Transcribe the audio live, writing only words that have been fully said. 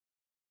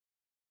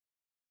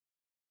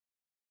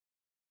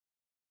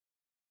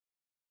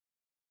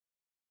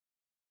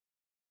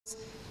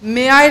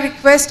May I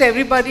request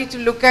everybody to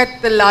look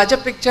at the larger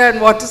picture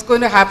and what is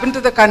going to happen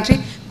to the country?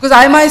 Because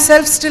I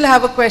myself still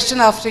have a question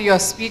after your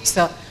speech,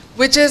 sir,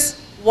 which is,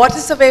 what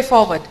is the way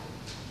forward?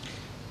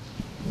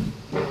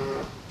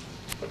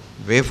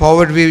 Way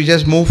forward, we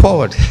just move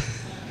forward.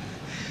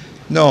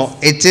 No,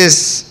 it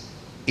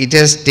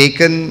has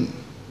taken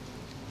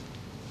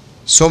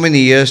so many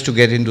years to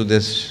get into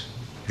this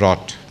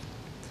rot.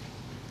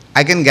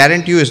 I can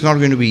guarantee you it's not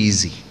going to be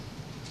easy.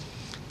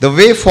 The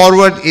way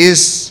forward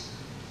is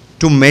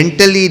to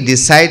mentally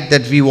decide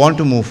that we want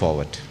to move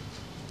forward.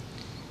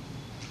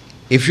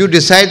 If you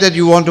decide that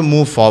you want to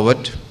move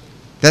forward,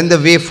 then the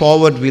way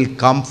forward will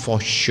come for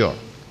sure.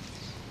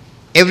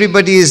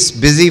 Everybody is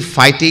busy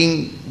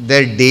fighting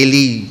their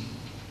daily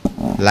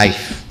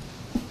life.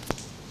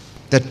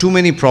 There are too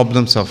many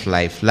problems of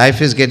life.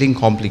 Life is getting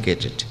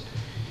complicated.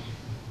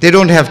 They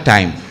don't have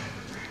time.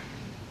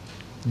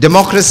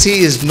 Democracy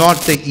is not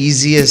the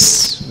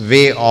easiest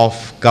way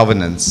of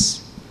governance.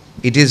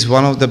 It is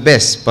one of the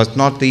best, but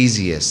not the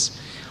easiest.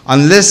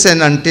 Unless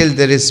and until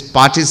there is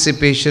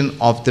participation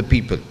of the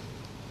people.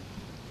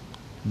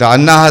 The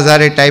Anna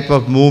Hazare type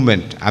of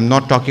movement, I'm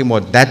not talking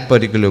about that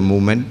particular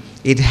movement,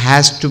 it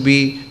has to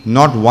be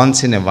not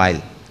once in a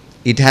while.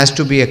 It has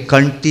to be a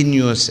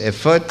continuous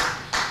effort.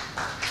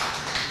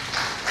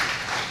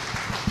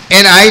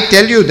 And I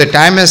tell you, the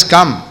time has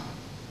come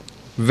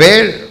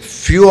where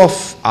few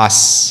of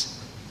us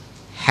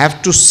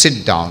have to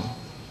sit down.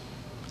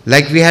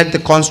 Like we had the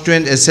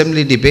Constituent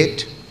Assembly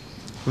debate,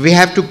 we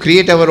have to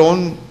create our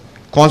own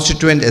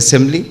Constituent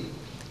Assembly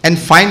and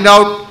find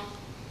out,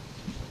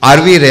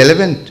 are we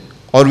relevant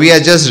or we are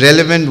just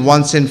relevant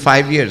once in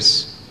 5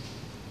 years?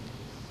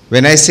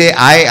 When I say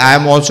I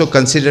am also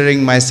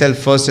considering myself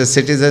first a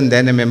citizen,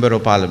 then a member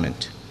of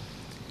parliament.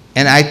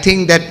 And I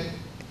think that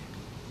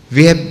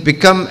we have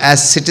become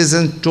as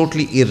citizens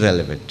totally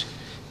irrelevant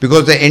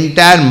because the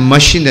entire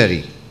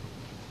machinery,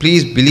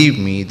 please believe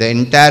me, the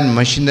entire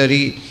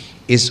machinery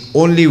is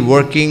only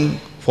working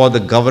for the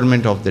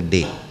government of the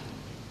day.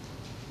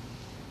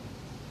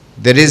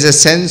 There is a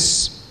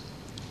sense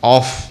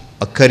of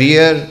a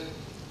career,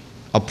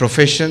 a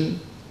profession,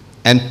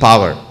 and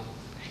power.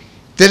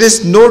 There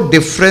is no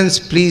difference,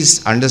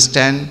 please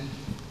understand,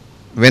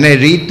 when I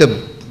read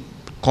the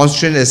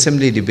Constituent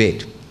Assembly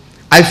debate,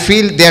 I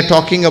feel they are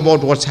talking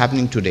about what's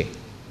happening today.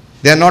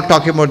 They are not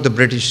talking about the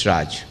British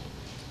Raj.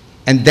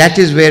 And that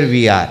is where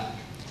we are.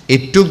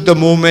 It took the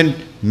movement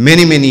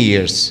many, many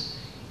years.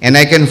 And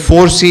I can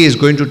foresee it's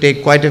going to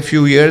take quite a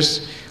few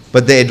years.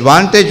 But the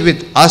advantage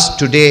with us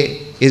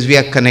today is we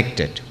are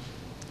connected.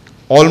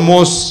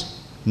 Almost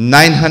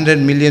 900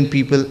 million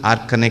people are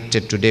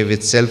connected today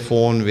with cell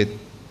phone, with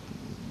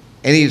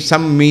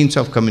some means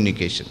of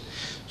communication.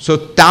 So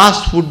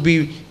tasks would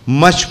be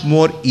much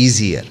more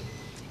easier.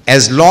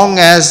 As long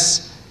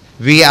as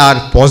we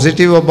are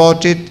positive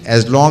about it,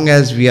 as long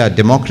as we are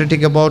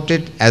democratic about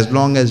it, as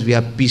long as we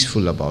are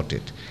peaceful about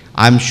it,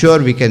 I'm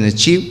sure we can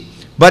achieve,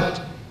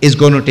 but it's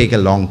going to take a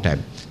long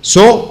time.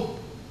 So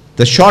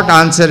the short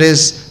answer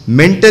is,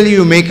 mentally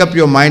you make up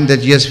your mind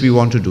that yes, we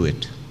want to do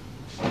it.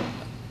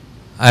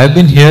 I have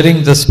been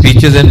hearing the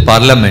speeches in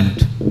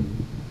Parliament,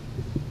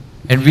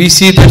 and we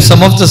see that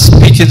some of the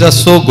speeches are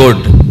so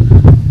good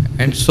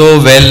and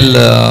so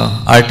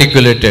well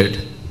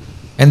articulated.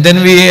 And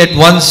then we, at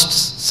one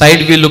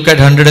side, we look at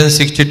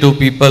 162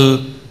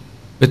 people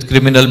with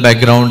criminal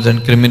backgrounds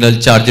and criminal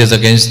charges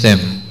against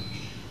them.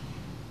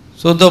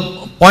 So the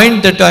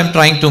point that I'm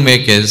trying to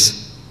make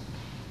is,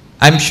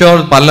 I'm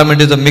sure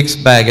Parliament is a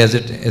mixed bag as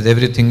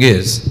everything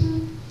is.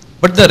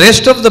 But the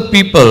rest of the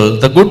people,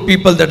 the good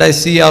people that I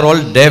see, are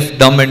all deaf,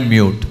 dumb and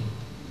mute.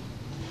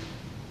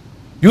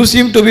 You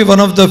seem to be one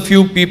of the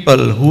few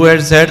people who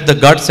has had the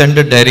guts and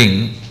the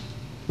daring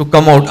to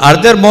come out.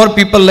 Are there more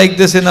people like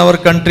this in our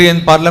country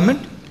in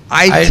Parliament?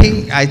 I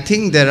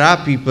think there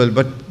are people,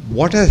 but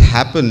what has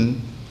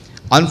happened,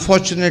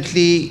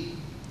 unfortunately,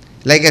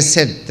 like I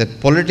said,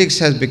 that politics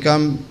has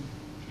become,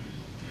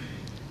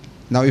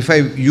 now if I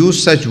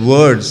use such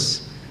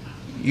words,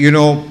 you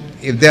know,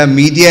 if the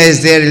media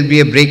is there, it will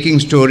be a breaking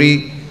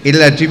story, it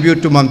will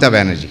attribute to Mamata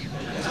Banerjee.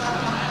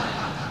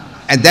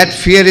 And that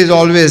fear is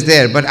always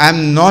there, but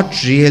I'm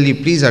not really,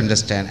 please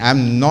understand,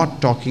 I'm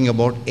not talking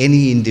about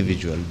any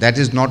individual. That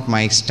is not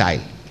my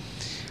style.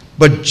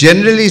 But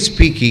generally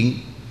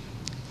speaking,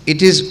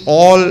 it is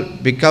all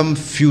become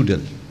feudal.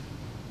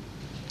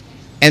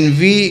 And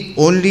we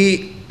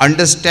only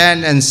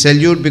understand and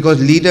salute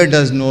because leader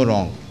does no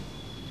wrong.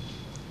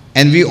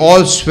 And we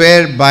all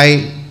swear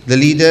by the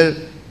leader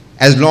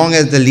as long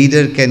as the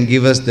leader can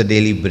give us the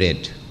daily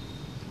bread.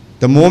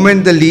 The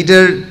moment the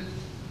leader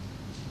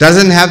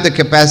doesn't have the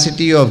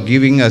capacity of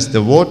giving us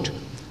the vote,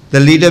 the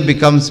leader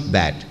becomes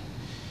bad.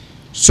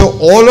 So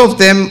all of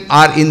them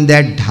are in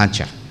that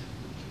dhacha.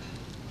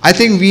 I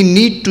think we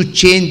need to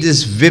change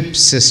this whip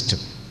system.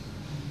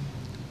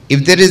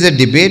 If there is a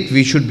debate,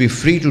 we should be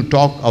free to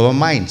talk our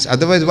minds.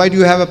 Otherwise, why do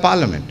you have a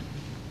parliament?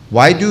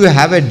 Why do you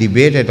have a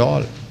debate at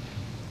all?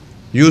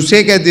 You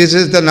say that this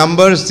is the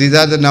numbers, these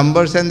are the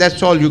numbers, and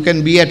that's all. You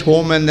can be at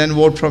home and then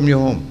vote from your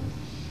home.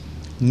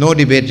 No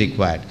debate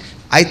required.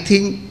 I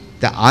think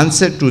the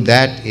answer to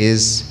that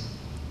is,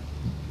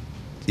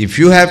 if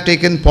you have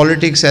taken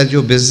politics as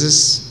your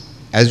business,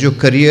 as your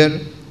career,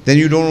 then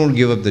you don't want to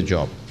give up the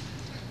job.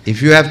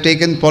 If you have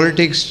taken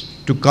politics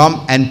to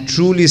come and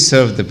truly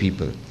serve the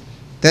people,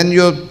 then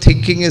your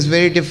thinking is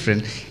very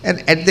different. And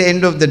at the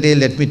end of the day,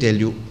 let me tell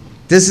you,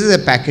 this is a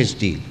package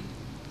deal.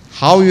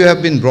 How you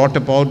have been brought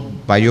about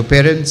by your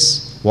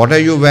parents, what are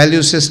your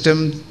value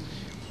systems,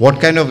 what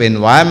kind of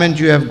environment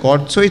you have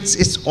got. So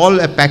it's all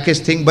a package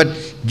thing,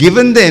 but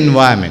given the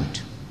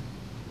environment,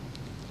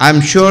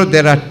 I'm sure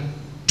there are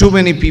too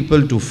many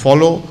people to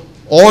follow.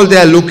 All they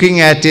are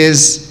looking at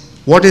is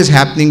what is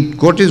happening,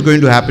 what is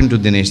going to happen to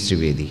Dinesh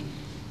Trivedi.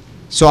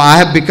 So I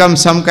have become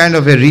some kind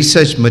of a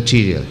research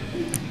material.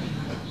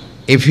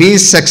 If he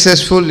is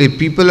successful, if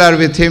people are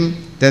with him,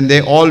 then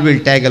they all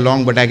will tag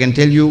along. But I can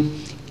tell you,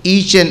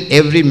 each and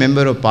every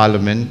member of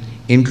parliament,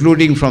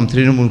 including from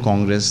Trinamool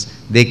Congress,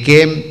 they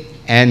came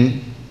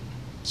and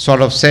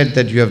sort of said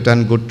that you have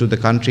done good to the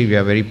country, we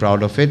are very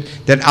proud of it.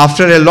 That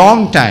after a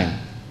long time,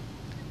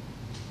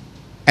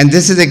 and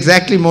this is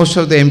exactly most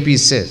of the MPs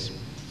says,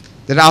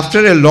 that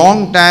after a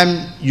long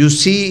time you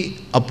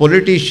see a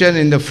politician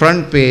in the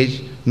front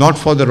page, not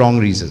for the wrong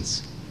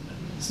reasons.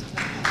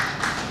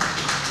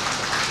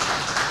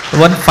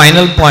 One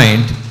final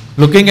point,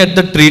 looking at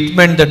the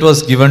treatment that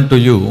was given to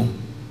you,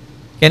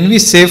 can we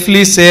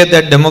safely say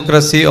that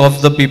democracy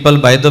of the people,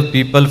 by the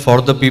people,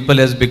 for the people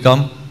has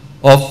become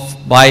of,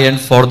 by and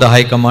for the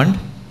High Command?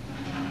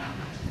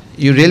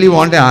 You really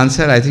want an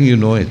answer? I think you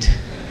know it.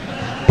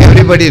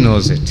 Everybody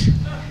knows it.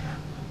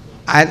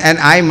 And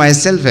I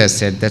myself have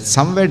said that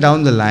somewhere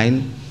down the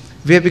line,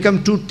 we have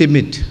become too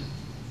timid.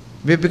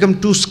 We have become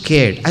too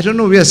scared. I don't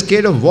know, we are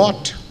scared of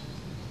what?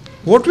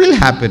 What will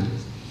happen?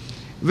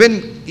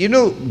 When, you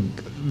know,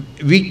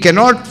 we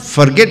cannot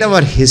forget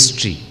our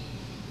history.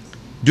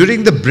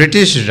 During the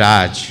British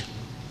Raj,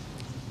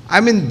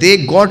 I mean,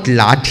 they got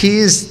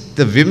lathis,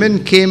 the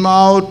women came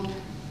out,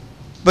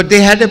 but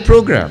they had a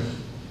program.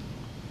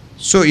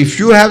 So if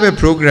you have a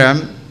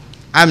program,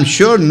 I'm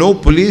sure no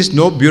police,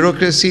 no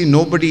bureaucracy,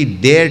 nobody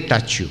dare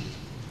touch you.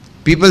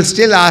 People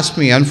still ask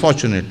me,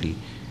 unfortunately,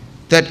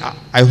 that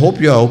I hope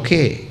you are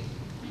okay.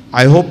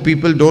 I hope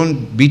people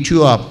don't beat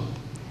you up.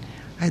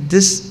 And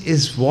this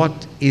is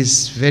what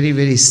is very,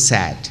 very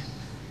sad.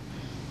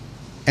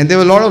 And there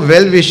were a lot of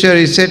well-wishers,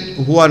 he said,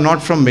 who are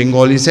not from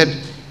Bengal. He said,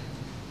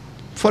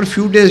 for a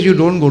few days you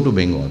don't go to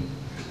Bengal.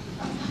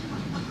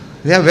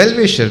 They are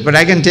well-wishers, but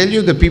I can tell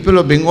you the people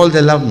of Bengal,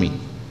 they love me.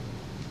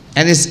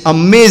 And it's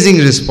amazing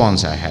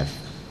response I have.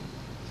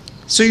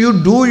 So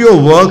you do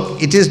your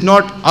work, it is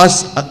not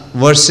us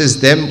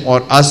versus them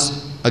or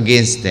us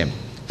against them.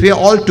 We are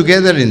all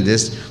together in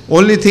this.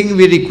 Only thing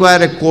we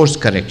require a course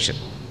correction.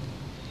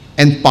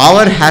 And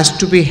power has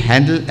to be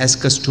handled as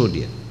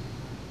custodian.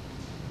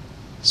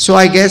 So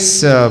I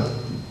guess the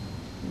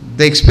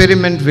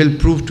experiment will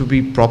prove to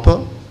be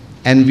proper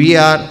and we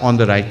are on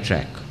the right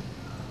track.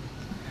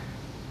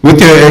 With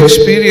your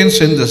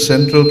experience in the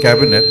central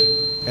cabinet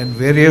and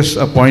various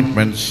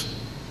appointments,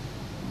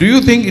 do you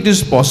think it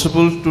is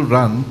possible to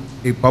run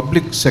a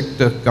public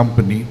sector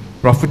company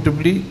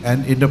profitably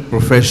and in a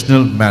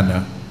professional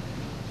manner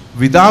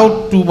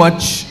without too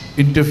much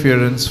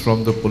interference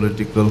from the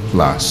political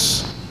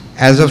class?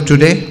 As of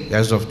today?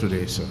 As of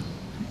today, sir.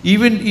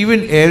 Even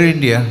Air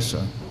India, sir,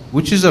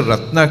 which is a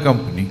Ratna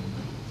company,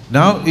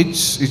 now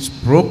it's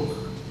broke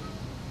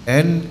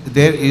and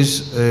there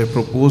is a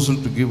proposal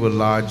to give a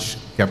large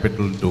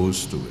capital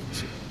dose to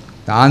it.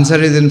 The answer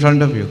is in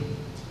front of you.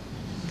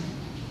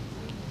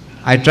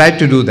 I tried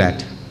to do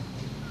that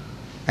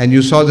and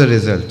you saw the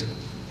result.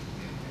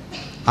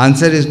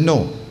 Answer is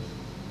no.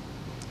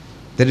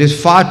 There is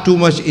far too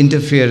much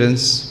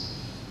interference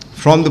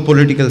from the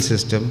political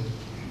system.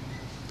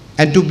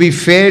 And to be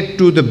fair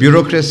to the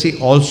bureaucracy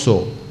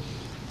also,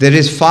 there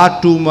is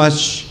far too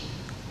much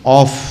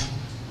of,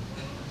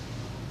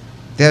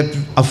 they are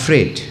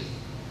afraid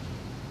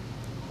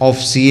of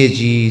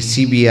CAG,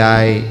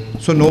 CBI,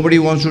 so nobody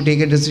wants to take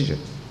a decision.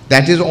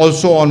 That is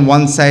also on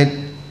one side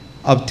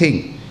of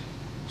thing.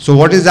 So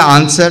what is the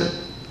answer?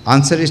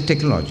 Answer is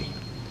technology.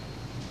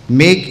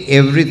 Make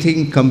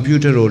everything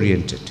computer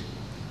oriented.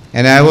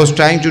 And I was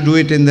trying to do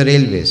it in the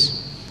railways.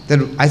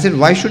 Then I said,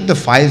 why should the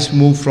files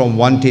move from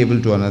one table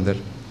to another?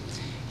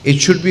 It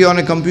should be on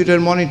a computer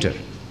monitor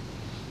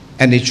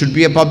and it should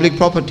be a public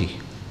property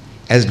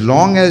as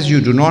long as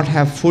you do not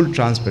have full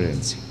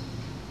transparency.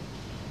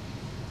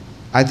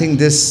 I think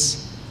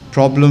this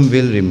problem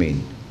will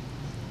remain.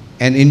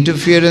 And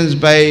interference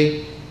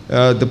by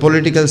the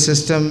political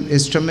system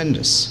is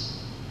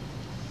tremendous.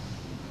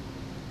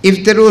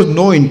 If there was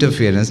no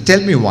interference,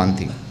 tell me one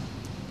thing.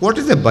 What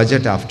is a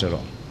budget after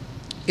all?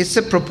 It's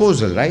a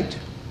proposal, right?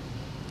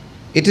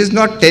 It is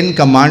not 10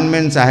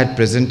 commandments I had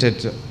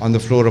presented on the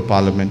floor of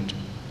Parliament.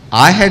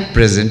 I had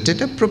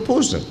presented a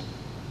proposal.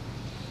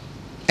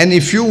 And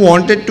if you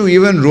wanted to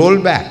even roll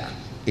back,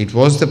 it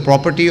was the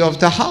property of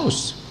the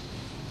House.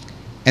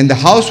 And the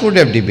House would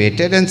have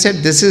debated and said,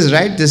 this is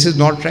right, this is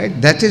not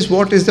right. That is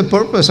what is the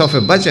purpose of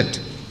a budget.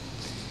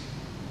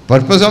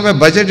 Purpose of a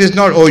budget is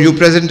not, oh, you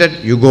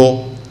presented, you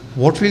go.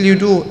 What will you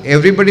do?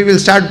 Everybody will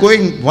start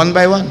going one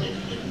by one.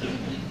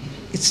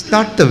 It's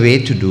not the way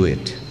to do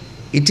it.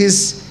 It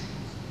is,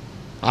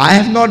 I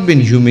have not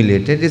been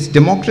humiliated, it's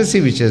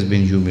democracy which has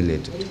been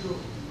humiliated.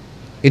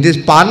 It is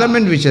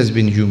Parliament which has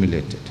been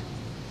humiliated.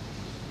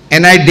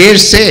 And I dare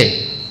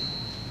say,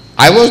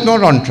 I was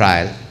not on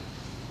trial.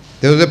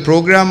 There was a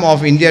program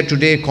of India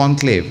Today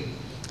conclave.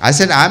 I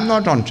said, I'm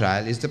not on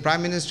trial, it's the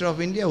Prime Minister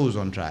of India who's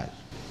on trial.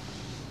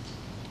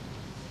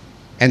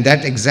 And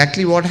that's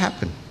exactly what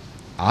happened.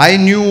 I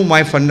knew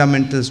my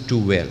fundamentals too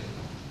well.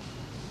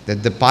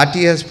 That the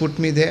party has put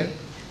me there,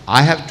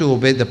 I have to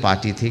obey the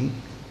party thing,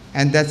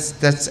 and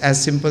that's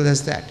as simple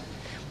as that.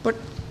 But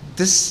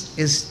this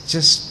is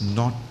just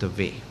not the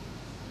way.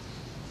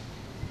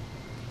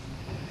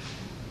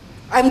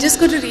 I'm just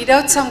going to read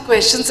out some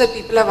questions that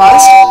people have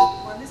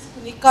asked. One is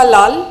Punika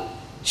Lal.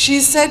 She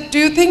said, do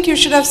you think you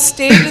should have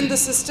stayed in the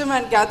system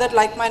and gathered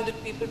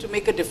like-minded people to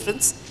make a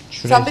difference?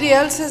 Somebody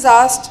else has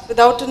asked,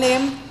 without a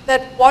name,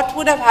 that what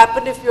would have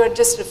happened if you had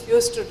just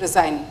refused to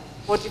resign?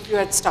 What if you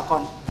had stuck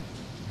on?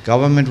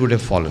 Government would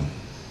have fallen,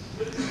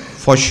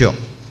 for sure.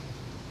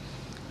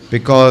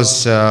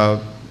 Because,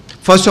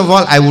 first of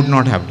all, I would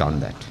not have done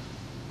that.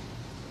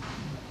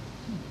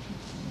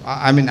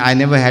 I mean, I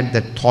never had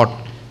that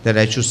thought that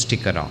I should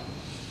stick around.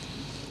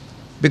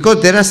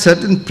 Because there are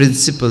certain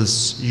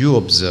principles you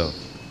observe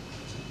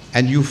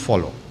and you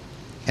follow.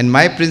 And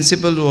my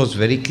principle was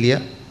very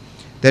clear,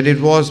 that it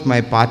was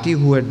my party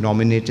who had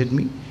nominated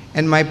me,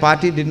 and my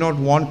party did not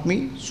want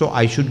me, so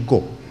I should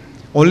go.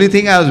 Only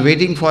thing I was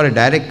waiting for a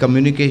direct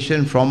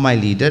communication from my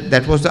leader,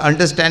 that was the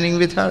understanding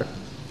with her.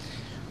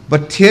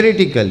 But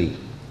theoretically,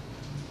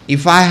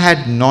 if I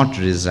had not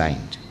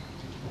resigned,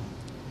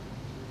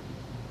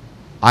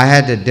 I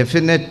had a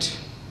definite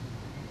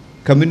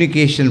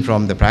communication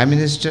from the Prime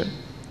Minister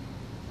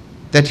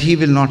that he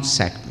will not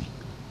sack me.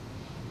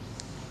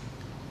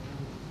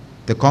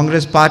 The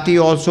Congress party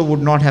also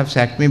would not have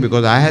sacked me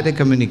because I had a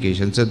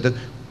communication. So the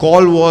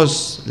call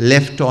was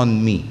left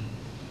on me.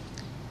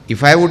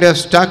 If I would have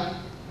stuck,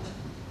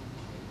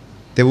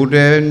 there would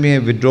have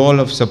been a withdrawal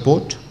of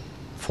support,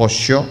 for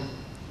sure.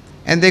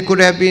 And there could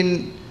have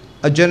been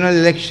a general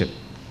election.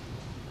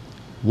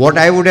 What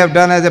I would have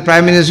done as the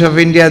Prime Minister of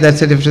India,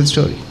 that's a different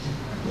story.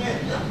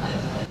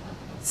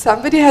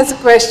 Somebody has a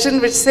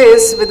question which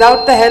says,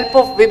 without the help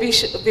of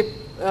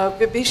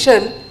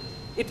Vibhishan,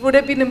 it would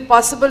have been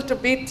impossible to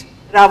beat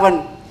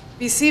Ravan.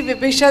 We see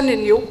Vibhishan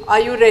in you. Are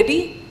you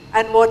ready?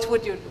 And what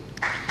would you do?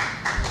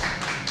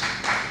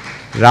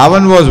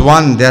 Ravan was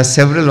one. There are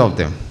several of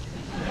them.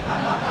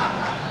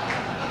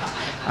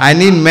 I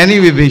need many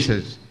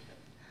Vibhishans.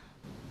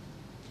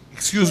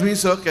 Excuse me,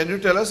 sir, can you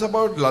tell us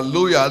about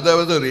Lallu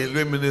Yadav as a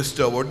railway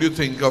minister? What do you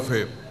think of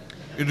him?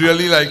 We'd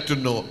really like to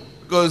know.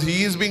 Because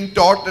he is being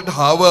taught at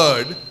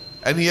Harvard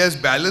and he has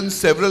balanced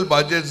several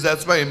budgets.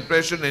 That's my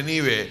impression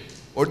anyway.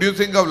 What do you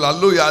think of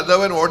Lallu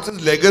Yadav and what's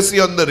his legacy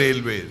on the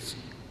railways?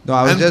 No,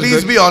 I was and just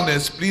please be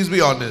honest, please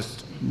be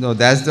honest. No,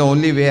 that's the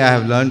only way I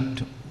have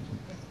learned.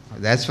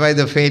 That's why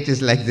the fate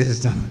is like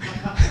this now.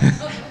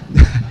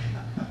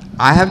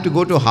 I have to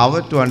go to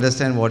Harvard to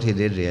understand what he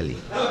did really.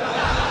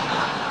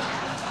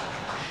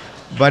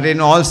 But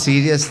in all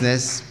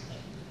seriousness,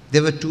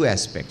 there were two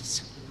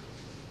aspects.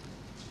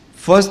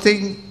 First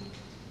thing,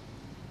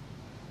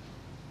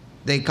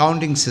 the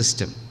accounting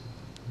system.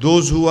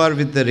 Those who are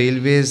with the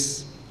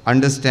railways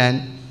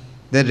understand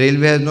that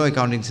railway has no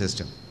accounting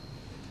system.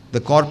 The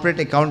corporate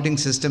accounting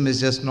system is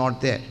just not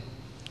there.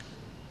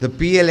 The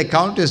PL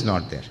account is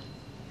not there,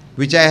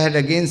 which I had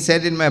again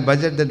said in my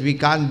budget that we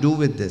can't do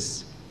with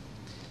this.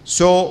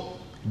 So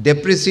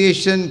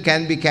depreciation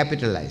can be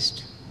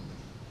capitalized.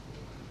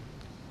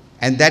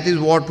 And that is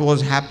what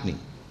was happening.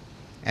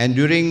 And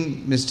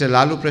during Mr.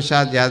 Lalu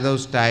Prasad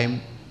Yadav's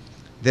time,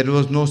 there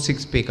was no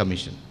 6th pay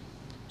commission.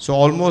 So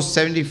almost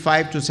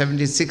 75 to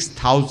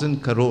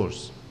 76,000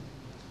 crores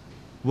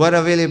were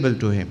available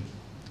to him.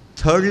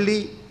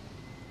 Thirdly,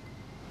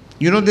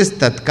 you know this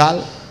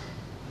Tatkal?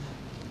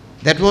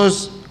 That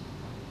was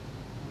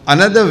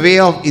another way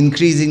of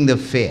increasing the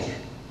fare.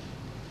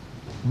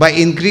 By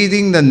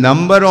increasing the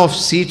number of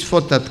seats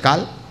for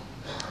Tatkal,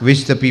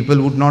 which the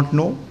people would not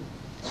know,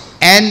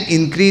 and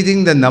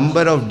increasing the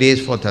number of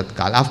days for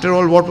Tatkal. After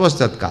all, what was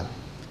Tatkal?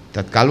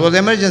 Tatkal was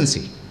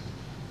emergency.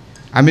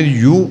 I mean,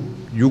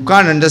 you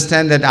can't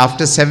understand that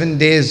after 7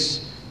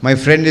 days, my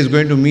friend is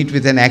going to meet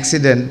with an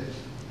accident,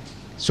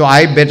 so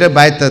I better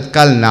buy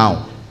Tatkal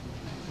now.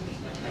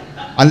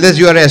 Unless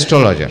you are an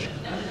astrologer.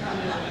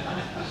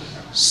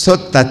 So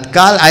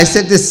Tatkal, I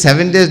said this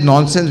 7 days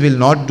nonsense will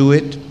not do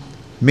it.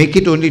 Make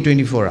it only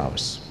 24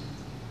 hours.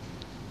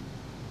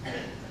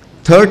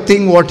 Third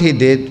thing what he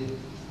did,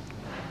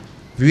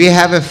 we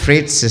have a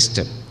freight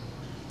system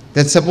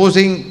that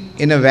supposing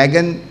in a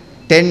wagon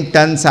 10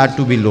 tons are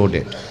to be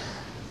loaded.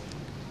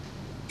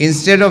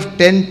 Instead of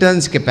 10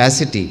 tons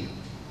capacity,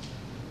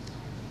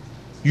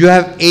 you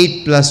have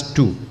 8 plus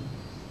 2.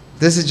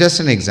 This is just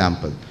an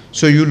example.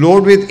 So you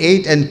load with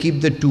 8 and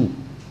keep the 2.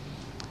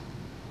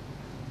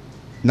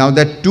 Now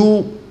that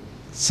 2,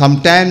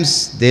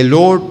 sometimes they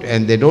load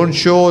and they don't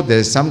show, there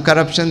is some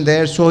corruption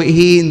there, so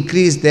he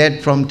increased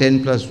that from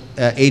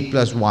 8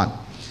 plus 1.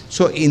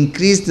 So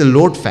increased the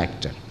load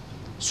factor.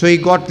 So he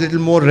got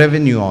little more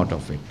revenue out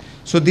of it.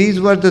 So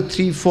these were the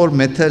 3-4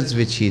 methods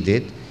which he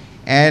did,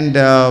 and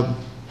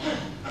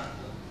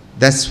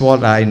that's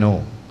what I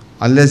know,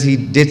 unless he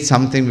did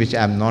something which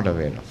I am not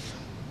aware of.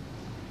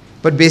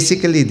 But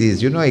basically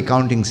these,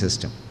 accounting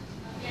system.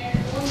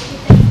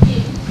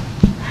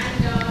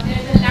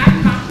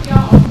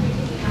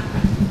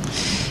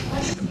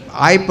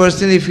 I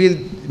personally feel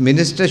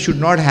minister should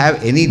not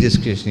have any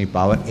discretionary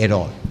power at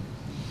all.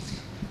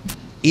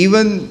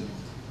 Even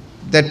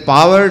that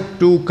power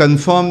to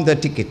confirm the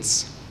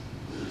tickets.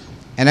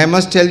 And I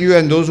must tell you,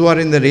 and those who are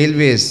in the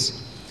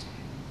railways,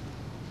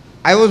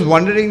 I was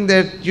wondering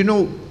that,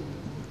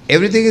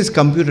 everything is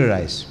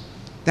computerized.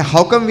 Now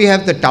how come we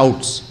have the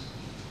touts?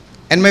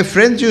 And my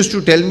friends used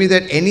to tell me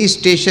that any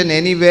station,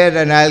 anywhere,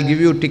 and I'll give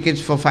you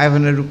tickets for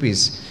 500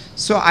 rupees.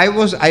 So I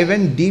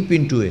went deep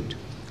into it.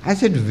 I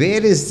said,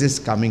 where is this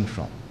coming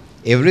from?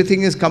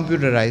 Everything is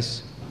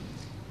computerized.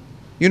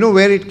 You know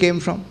where it came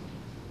from?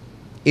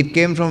 It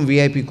came from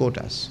VIP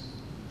quotas.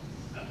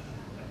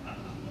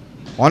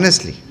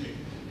 Honestly.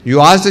 You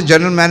ask the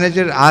general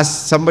manager,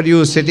 ask somebody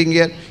who is sitting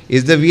here,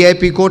 is the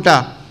VIP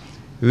quota,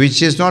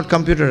 which is not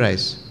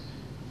computerized.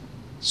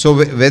 So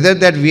whether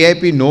that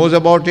VIP knows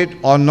about it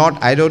or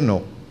not, I don't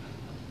know.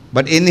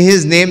 But in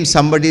his name,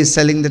 somebody is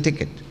selling the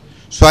ticket.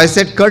 So I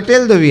said,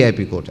 curtail the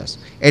VIP quotas.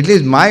 At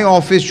least my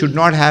office should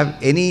not have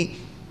any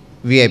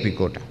VIP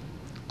quota,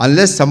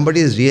 unless somebody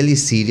is really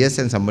serious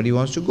and somebody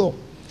wants to go.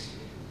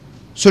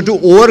 So to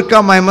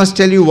overcome, I must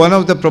tell you, one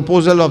of the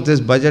proposal of this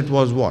budget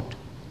was what?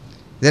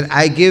 That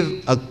I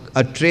give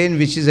a train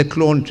which is a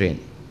clone train.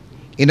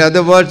 In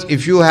other words,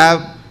 if you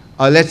have,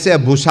 let's say, a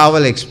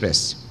Bhusawal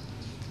Express,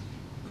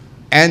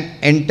 and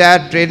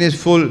entire train is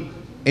full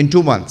in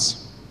 2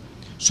 months.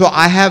 So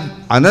I have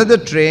another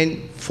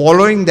train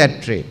following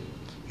that train.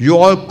 You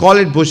all call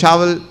it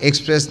Bhusawal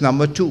Express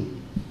number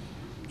 2.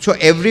 So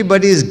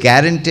everybody is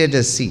guaranteed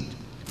a seat.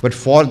 But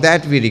for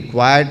that we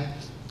required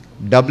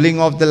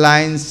doubling of the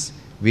lines,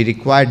 we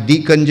required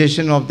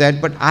decongestion of that,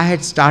 but I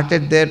had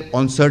started there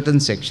on certain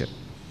section.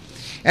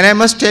 And I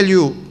must tell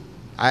you,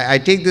 I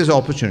take this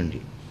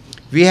opportunity.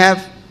 We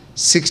have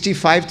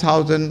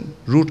 65,000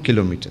 route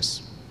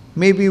kilometers,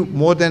 maybe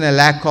more than 1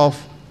 lakh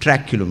of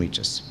track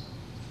kilometers.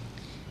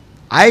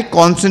 I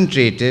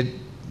concentrated,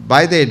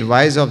 by the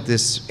advice of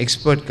this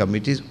expert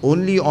committees,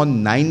 only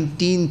on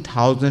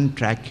 19,000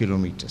 track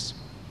kilometers,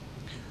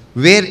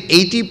 where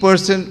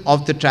 80%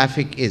 of the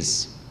traffic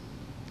is.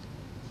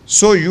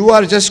 So you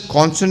are just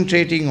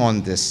concentrating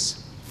on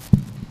this.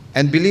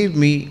 And believe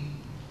me,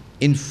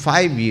 in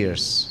 5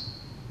 years,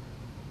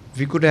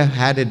 we could have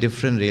had a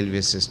different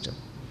railway system.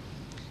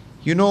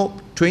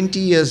 20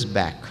 years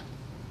back,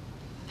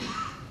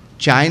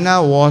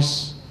 China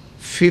was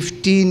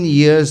 15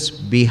 years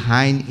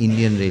behind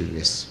Indian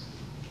Railways.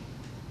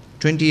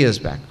 20 years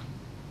back,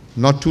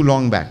 not too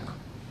long back.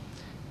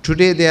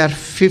 Today they are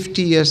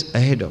 50 years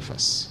ahead of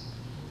us.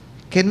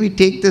 Can we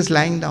take this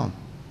lying down?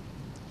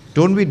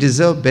 Don't we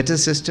deserve better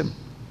system?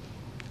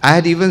 I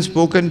had even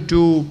spoken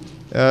to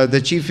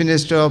the Chief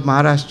Minister of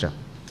Maharashtra,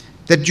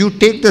 that you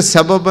take the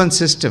suburban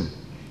system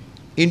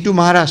into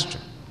Maharashtra.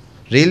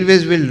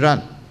 Railways will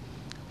run,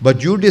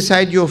 but you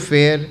decide your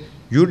fare,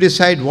 you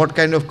decide what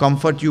kind of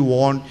comfort you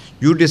want,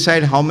 you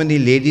decide how many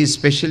ladies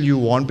special you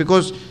want,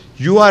 because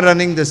you are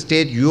running the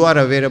state, you are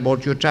aware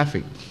about your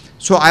traffic.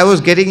 So I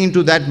was getting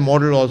into that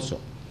model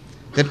also,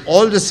 that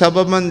all the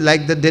suburban,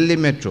 like the Delhi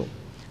Metro,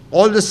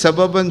 all the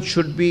suburban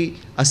should be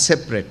a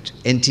separate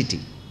entity,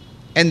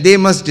 and they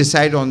must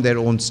decide on their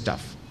own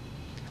stuff.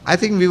 I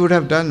think we would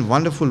have done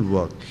wonderful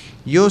work.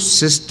 Your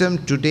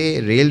system today,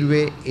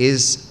 railway,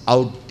 is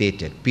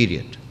outdated,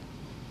 period.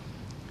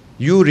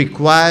 You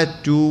require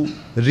to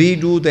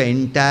redo the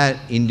entire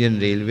Indian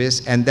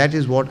Railways, and that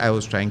is what I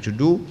was trying to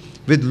do.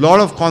 With a lot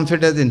of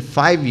confidence, in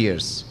 5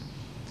 years,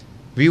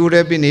 we would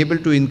have been able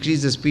to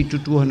increase the speed to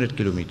 200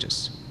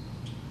 kilometers.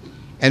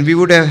 And we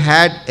would have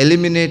had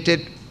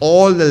eliminated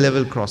all the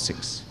level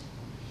crossings.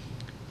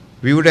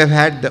 We would have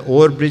had the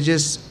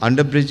overbridges,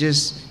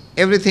 underbridges,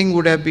 everything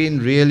would have been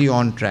really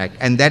on track.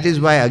 And that is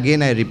why,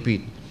 again, I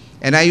repeat,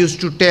 and I used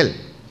to tell,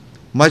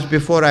 much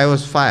before I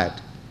was fired,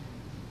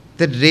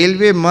 that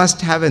railway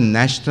must have a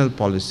national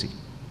policy.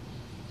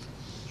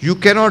 You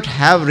cannot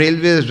have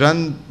railways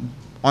run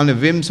on a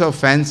whims or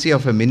fancy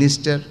of a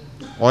minister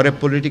or a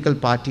political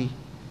party.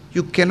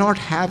 You cannot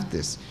have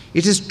this.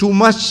 It is too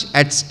much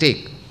at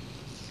stake.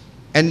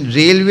 And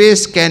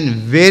railways can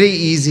very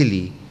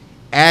easily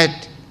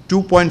add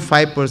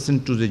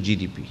 2.5% to the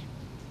GDP.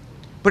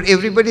 But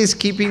everybody is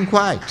keeping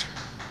quiet.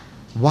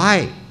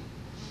 Why?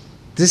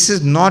 This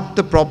is not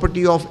the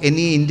property of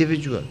any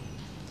individual.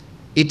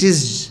 It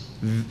is,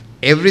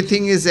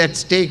 everything is at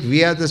stake.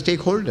 We are the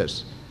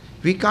stakeholders.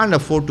 We can't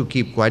afford to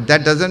keep quiet.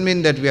 That doesn't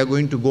mean that we are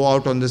going to go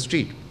out on the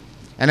street.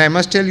 And I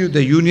must tell you,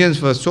 the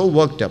unions were so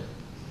worked up.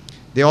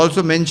 They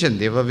also mentioned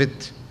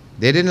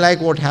they didn't like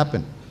what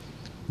happened.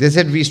 They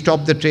said, we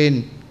stop the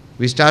train,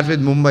 we start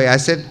with Mumbai. I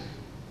said,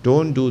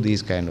 don't do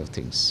these kind of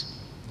things.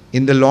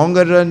 In the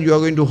longer run, you are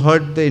going to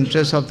hurt the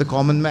interests of the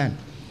common man.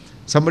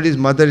 Somebody's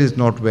mother is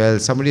not well,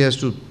 somebody has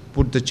to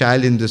put the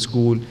child in the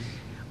school.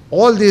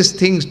 All these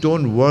things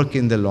don't work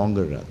in the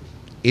longer run.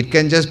 It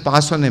can just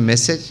pass on a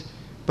message,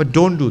 but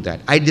don't do that.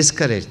 I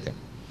discourage them.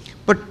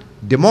 But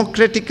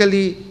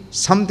democratically,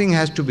 something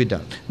has to be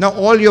done. Now,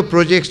 all your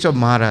projects of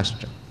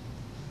Maharashtra,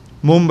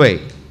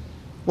 Mumbai,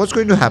 what's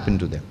going to happen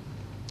to them?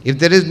 If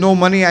there is no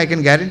money, I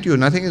can guarantee you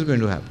nothing is going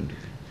to happen to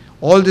them.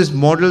 All these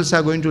models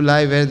are going to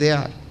lie where they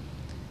are.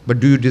 But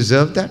do you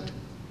deserve that?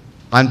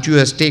 Aren't you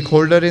a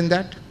stakeholder in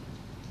that?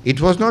 It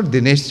was not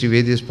Dinesh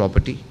Trivedi's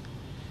property.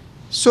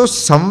 So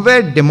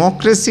somewhere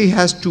democracy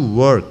has to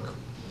work.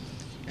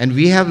 And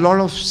we have a lot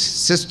of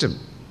system.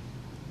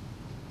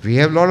 We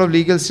have a lot of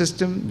legal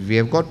system. We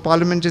have got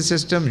parliamentary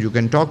system. You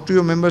can talk to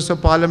your members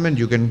of parliament.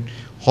 You can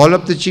haul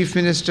up the chief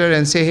minister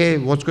and say, hey,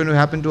 what's going to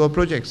happen to our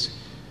projects?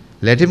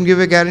 Let him give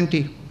a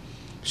guarantee.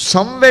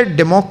 Somewhere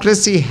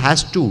democracy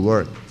has to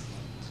work.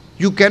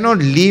 You cannot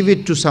leave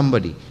it to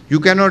somebody. You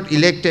cannot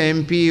elect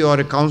an MP or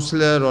a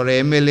councillor or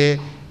a MLA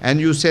and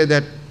you say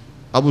that,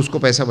 अब उसको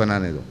पैसा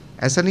बनाने दो.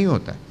 ऐसा नहीं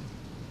होता है.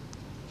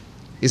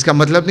 इसका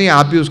मतलब नहीं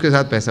आप भी उसके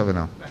साथ पैसा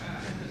बनाओ.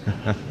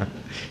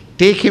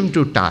 Take him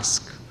to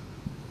task.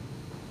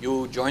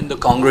 You joined the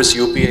Congress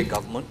UPA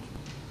government.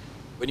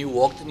 When you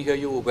walked in here,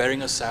 you were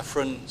wearing a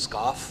saffron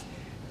scarf.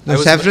 The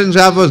saffron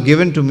scarf was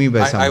given to me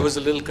by somebody. I was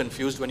a little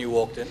confused when you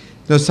walked in.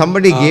 No,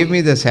 somebody gave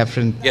me the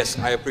saffron. Yes,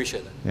 I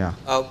appreciate that.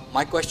 Yeah.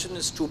 My question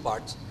is two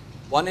parts.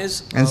 One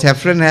is... and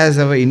saffron has,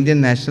 our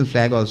Indian national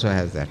flag also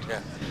has that.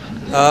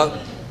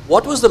 Yeah.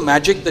 What was the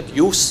magic that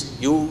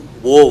you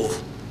wove,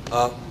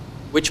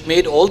 which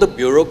made all the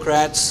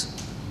bureaucrats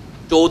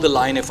toe the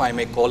line, if I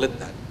may call it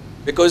that?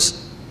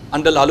 Because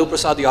under Lalu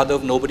Prasad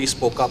Yadav, nobody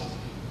spoke up.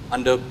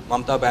 Under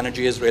Mamata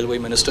Banerjee as railway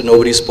minister,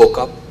 nobody spoke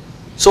up.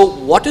 So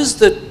what is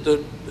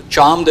the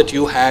charm that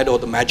you had or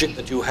the magic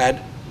that you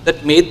had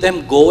that made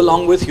them go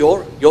along with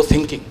your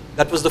thinking?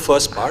 That was the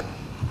first part.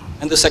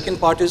 And the second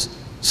part is,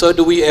 sir,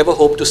 do we ever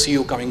hope to see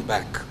you coming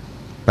back?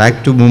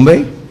 Back to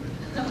Mumbai?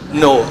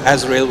 No,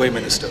 as railway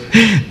minister.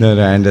 No,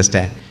 I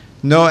understand.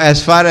 No,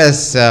 as far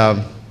as...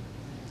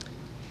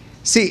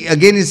 see,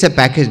 again, it's a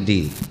package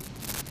deal.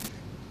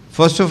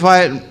 First of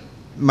all,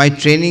 my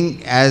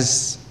training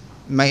as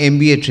my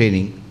MBA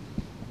training,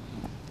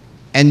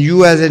 and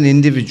you as an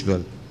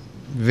individual,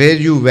 where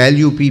you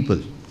value people,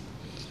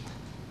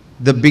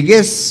 the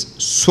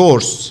biggest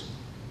source,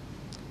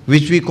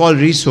 which we call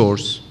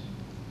resource,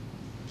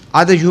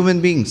 are the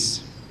human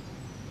beings,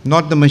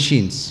 not the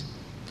machines.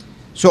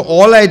 So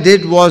all I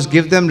did was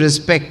give them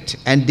respect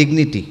and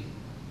dignity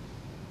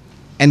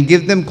and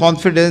give them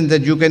confidence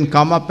that you can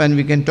come up and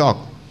we can talk.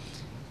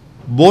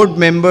 Board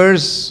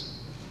members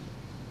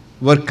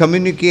were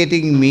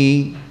communicating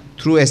me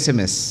through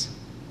SMS.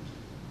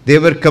 They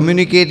were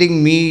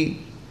communicating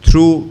me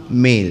through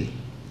mail.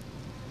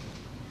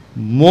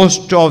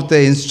 Most of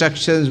the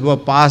instructions were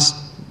passed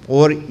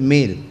over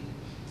mail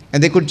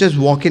and they could just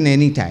walk in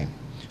any time.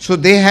 So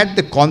they had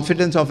the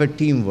confidence of a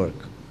teamwork.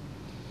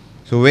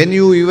 So when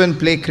you even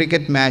play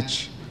cricket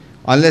match,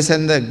 unless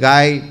and the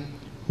guy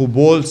who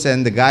bowls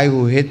and the guy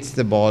who hits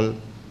the ball,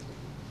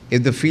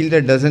 if the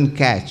fielder doesn't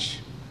catch,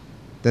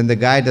 then the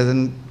guy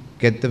doesn't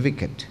get the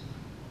wicket.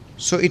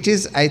 So it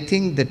is, I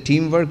think, the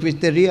teamwork which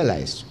they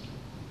realized.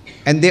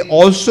 And they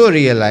also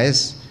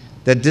realized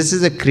that this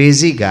is a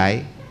crazy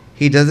guy.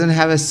 He doesn't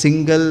have a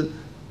single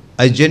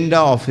agenda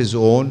of his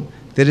own.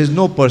 There is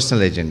no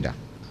personal agenda.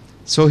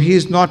 So he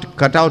is not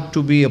cut out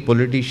to be a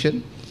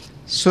politician.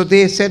 So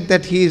they said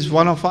that he is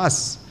one of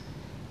us.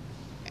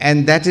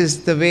 And that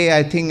is the way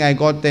I think I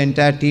got the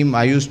entire team.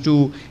 I used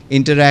to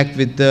interact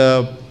with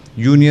the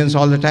unions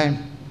all the time.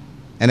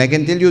 And I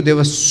can tell you there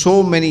were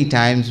so many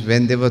times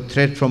when there were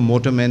threats from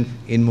motormen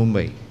in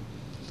Mumbai.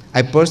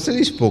 I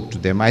personally spoke to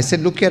them. I said,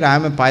 look here, I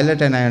am a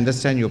pilot and I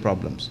understand your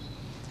problems.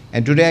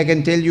 And today I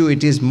can tell you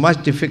it is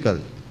much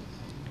difficult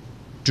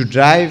to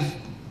drive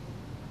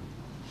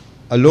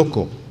a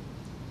loco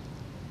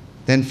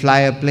than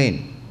fly a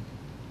plane.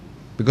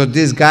 Because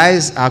these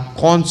guys are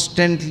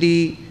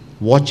constantly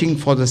watching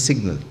for the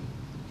signal.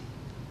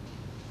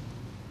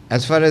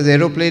 As far as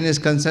aeroplane is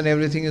concerned,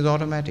 everything is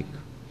automatic.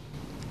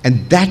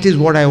 And that is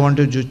what I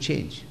wanted to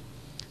change.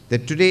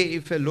 That today,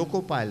 if a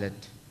loco pilot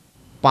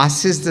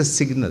passes the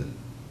signal,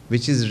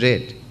 which is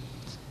red,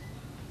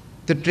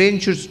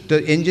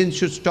 the engine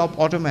should stop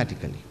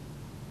automatically.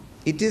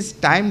 It is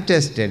time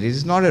tested. It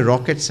is not a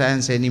rocket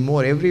science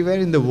anymore. Everywhere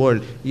in the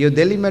world, your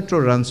Delhi Metro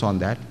runs on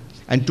that.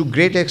 And to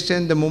great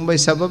extent, the Mumbai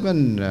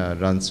Suburban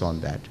runs on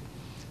that.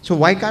 So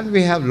why can't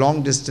we have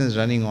long distance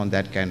running on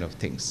that kind of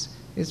things?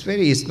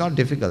 It's not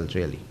difficult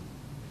really.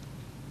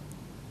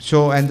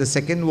 So, and the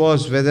second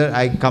was whether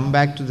I come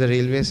back to the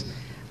railways.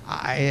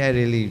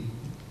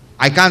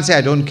 I can't say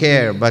I don't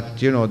care,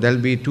 but you know, they'll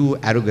be too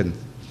arrogant.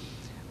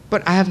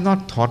 But I have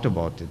not thought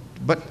about it.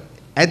 But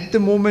at the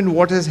moment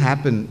what has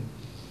happened,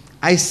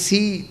 I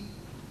see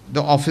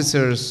the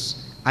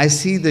officers, I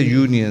see the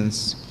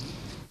unions,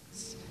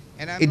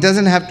 and it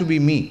doesn't have to be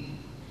me.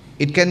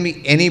 It can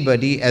be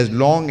anybody as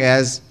long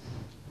as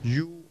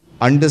you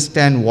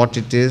understand what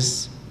it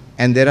is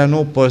and there are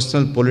no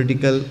personal,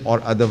 political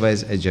or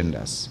otherwise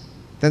agendas.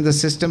 Then the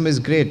system is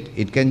great.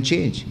 It can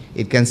change.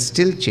 It can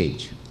still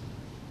change.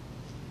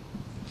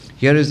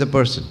 Here is the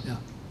person. Yeah.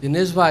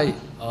 Dinesh भाई,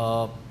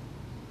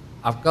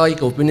 आपका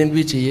एक opinion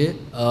भी चाहिए,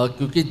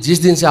 क्योंकि जिस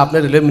दिन से आपने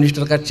रेलवे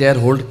मिनिस्टर का चेयर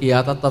होल्ड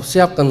किया था तब से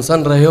आप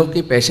कंसर्न रहे हो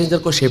कि पैसेंजर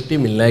को सेफ्टी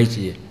मिलना ही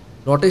चाहिए.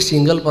 Not a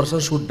single person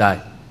should die.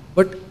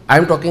 But I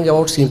am talking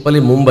about simply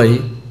Mumbai,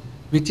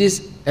 which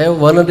is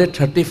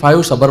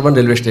 135 suburban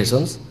railway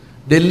stations,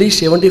 Delhi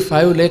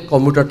 75 lakh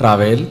commuter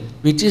travel,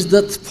 which is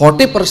the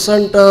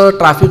 40%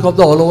 traffic of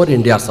the all over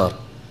India, sir.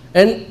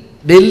 And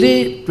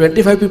Delhi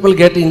 25 people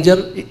get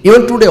injured,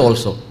 even today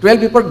also,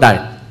 12 people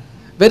died.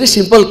 Very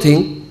simple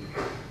thing,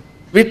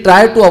 we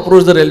tried to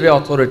approach the railway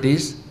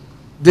authorities,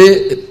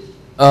 they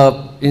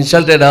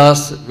insulted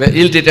us,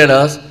 ill-treated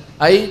us.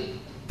 I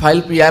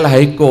filed PIL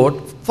High Court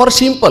for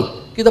simple,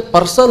 that the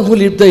person who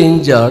left the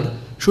injured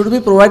should be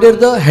provided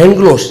the hand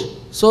gloves.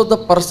 So the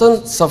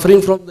person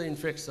suffering from the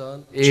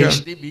infection,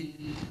 AIDS, TB,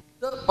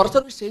 the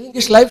person who is saving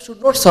his life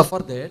should not suffer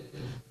that.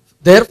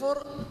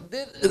 Therefore,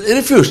 they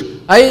refused.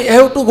 I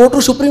have to go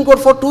to Supreme Court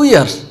for 2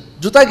 years.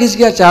 जूता घिस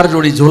गया 4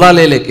 जोड़ी झोला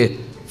ले लेके.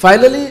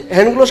 Finally,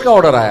 hand gloves का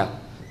order आया.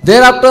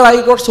 Thereafter,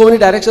 I got so many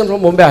directions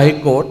from Mumbai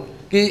High Court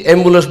कि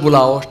ambulance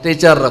बुलाओ,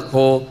 stretcher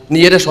रखो,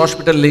 nearest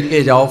hospital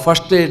लेके जाओ,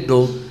 first aid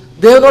दो.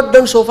 They have not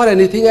done so far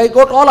anything. I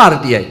got all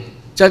RTI.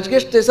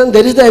 Churchgate station,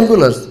 there is the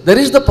ambulance. There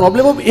is the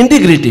problem of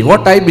integrity,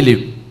 what I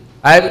believe.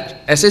 I have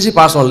SSC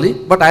pass only,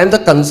 but I am the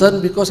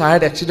concern because I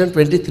had accident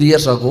 23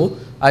 years ago.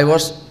 I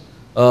was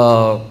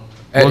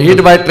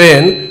hit by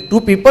train.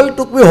 2 people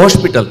took me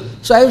hospital.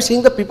 So I am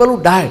seeing the people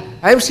who died.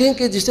 I am seeing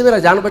कि जिससे मेरा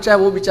जान बचा है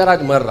वो बेचारा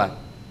आज मर रहा है.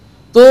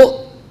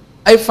 तो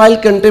I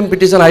filed contempt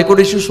petition. High Court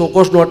issue show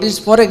cause notice.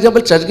 For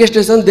example, Churchgate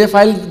station, they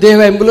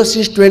have ambulance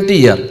since 20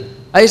 years.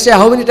 I say,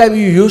 how many time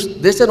you use?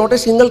 They say, not a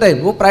single time.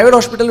 वो private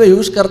hospital में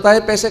use करता है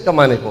पैसे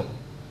कमाने को.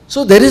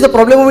 So there is the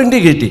problem of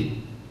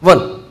integrity.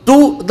 1.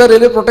 2. The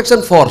railway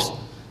protection force.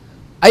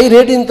 I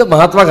read in the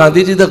Mahatma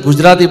Gandhi ji the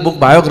Gujarati book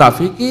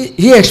biography कि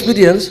he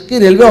experienced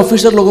कि railway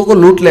officer लोगों को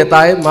लूट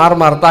लेता है,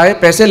 मारता है,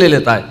 पैसे ले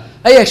लेता है.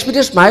 I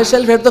experienced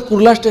myself at the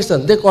Kurla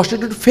station. They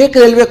constitute fake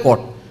railway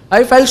court.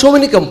 I filed so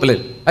many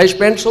complaints. I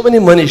spent so many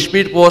money,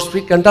 speed post,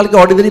 कंटाल के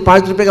ordinary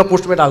 5 रुपए का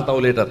post में डालता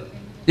हूँ later.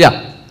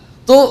 Yeah.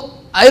 तो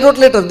I wrote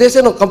letter. They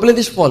say no, complaint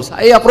is false.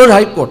 I approached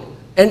High Court.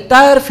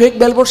 Entire fake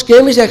billboard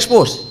scheme is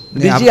exposed.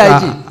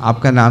 DGIG.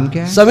 आपका नाम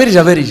क्या है? Samir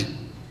Xavier.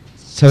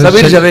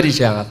 Samir Xavier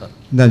से आया था.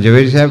 No,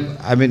 Xavier साहब,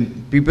 I mean,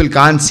 people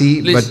can't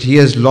see, Please. but he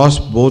has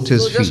lost both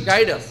his feet. Just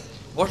guide us.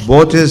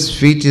 Both his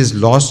feet is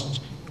lost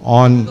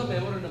on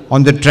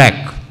the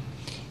track.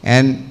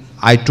 And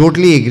I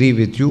totally agree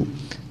with you.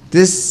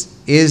 This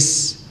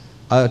is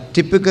a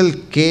typical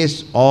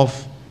case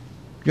of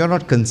you're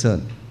not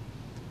concerned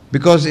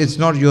because it's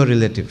not your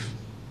relative.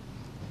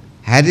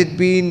 Had it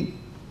been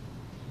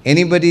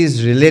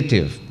anybody's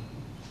relative,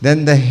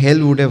 then the hell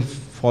would have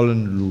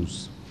fallen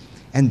loose.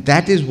 And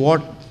that is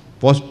what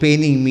was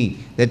paining me,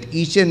 that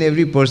each and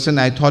every person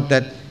I thought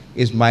that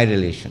is my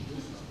relation.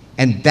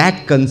 And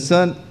that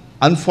concern,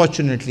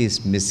 unfortunately,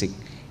 is missing.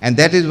 And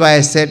that is why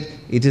I said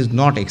it is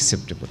not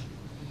acceptable.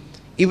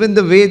 Even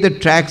the way the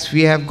tracks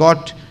we have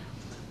got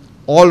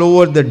all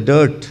over the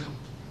dirt,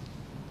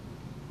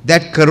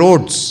 that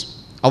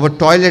corrodes our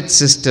toilet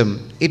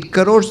system, it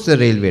corrodes the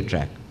railway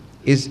track.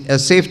 Is a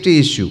safety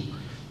issue.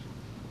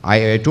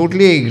 I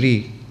totally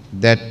agree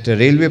that the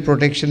Railway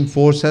Protection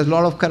Force has a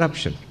lot of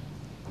corruption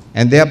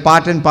and they are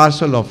part and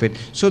parcel of it.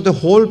 So the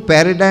whole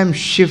paradigm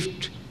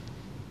shift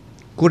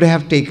could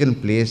have taken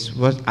place.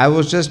 I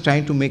was just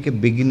trying to make a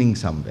beginning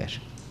somewhere.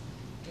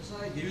 Sir,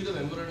 I give you the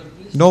memorandum,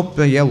 please. No,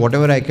 yeah,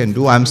 whatever I can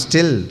do, I'm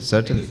still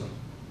certain.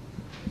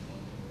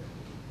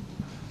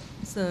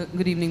 Sir,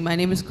 good evening. My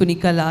name is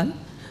Kunika Lal,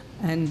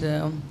 and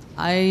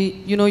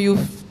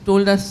you've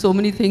told us so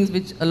many things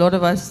which a lot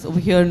of us over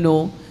here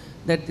know,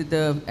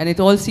 and it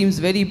all seems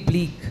very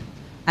bleak.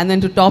 And then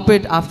to top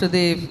it, after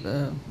they've,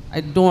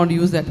 I don't want to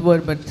use that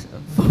word, but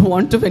for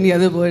want of any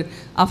other word,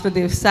 after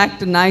they've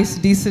sacked a nice,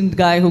 decent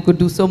guy who could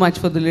do so much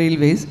for the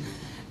railways.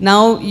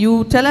 Now,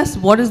 you tell us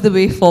what is the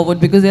way forward,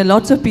 because there are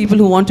lots of people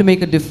who want to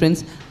make a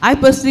difference. I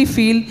personally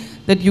feel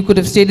that you could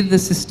have stayed in the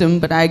system,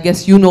 but I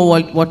guess you know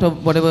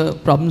whatever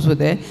problems were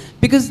there.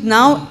 Because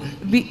now,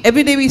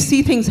 every day we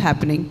see things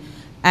happening.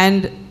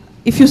 And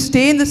if you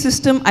stay in the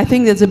system, I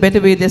think there's a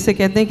better way. जैसे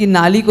कहते हैं कि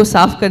नाली को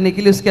साफ करने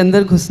के लिए उसके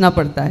अंदर घुसना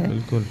पड़ता है.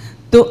 बिल्कुल.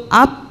 तो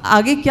आप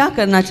आगे क्या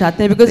करना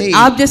चाहते हैं? Because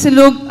आप जैसे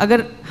लोग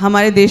अगर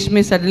हमारे देश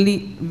में suddenly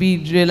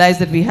we realize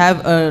that we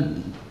have a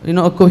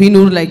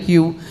Kohinoor like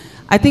you,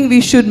 I think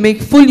we should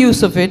make full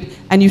use of it,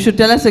 and you should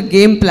tell us a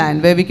game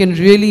plan where we can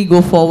really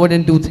go forward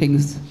and do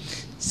things.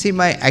 See,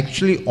 my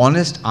actually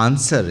honest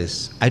answer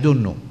is, I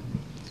don't know.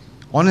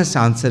 Honest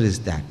answer is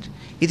that.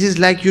 It is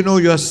like,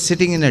 you're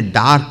sitting in a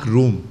dark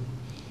room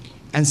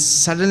and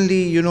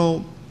suddenly, you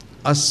know,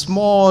 a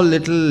small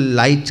little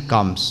light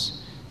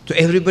comes. So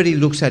everybody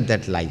looks at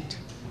that light.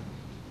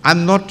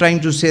 I'm not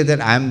trying to say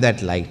that I'm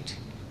that light.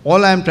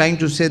 All I'm trying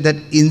to say that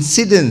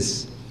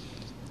incidence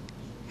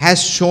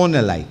has shown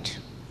a light.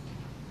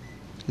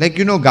 Like,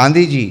 you know,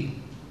 Gandhiji,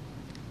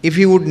 if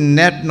he would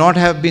not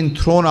have been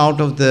thrown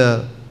out of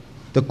the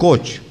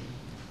coach,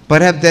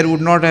 perhaps there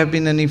would not have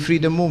been any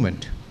freedom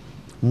movement.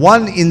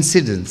 One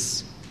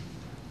incidence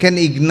can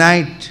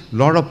ignite a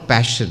lot of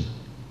passion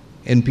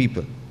in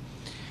people.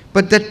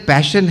 But that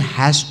passion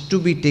has to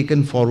be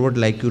taken forward,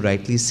 like you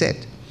rightly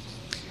said.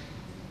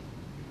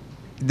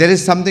 There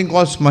is something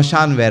called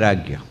Smashan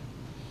Vairagya.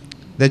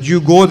 That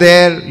you go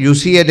there, you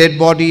see a dead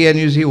body and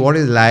you see what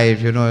is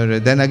life, you know,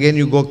 then again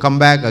you come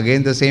back,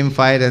 again the same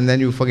fight, and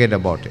then you forget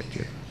about it.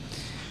 You know.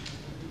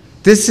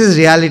 This is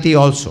reality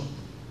also.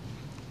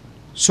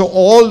 So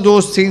all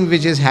those things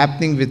which is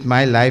happening with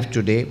my life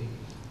today,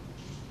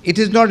 it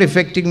is not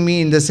affecting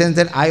me in the sense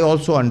that I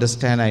also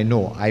understand, I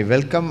know, I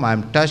welcome,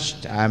 I'm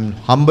touched, I'm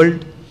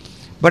humbled,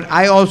 but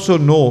I also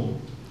know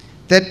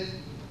that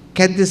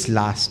can this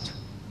last?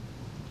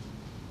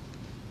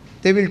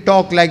 They will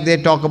talk like they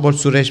talk about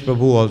Suresh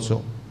Prabhu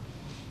also.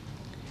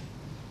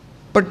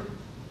 But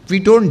we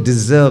don't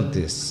deserve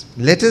this.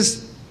 Let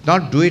us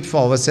not do it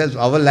for ourselves.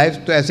 Our lives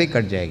to aise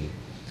kat jayegi.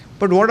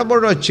 But what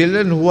about our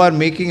children who are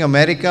making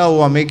America, who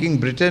are making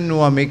Britain, who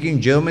are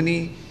making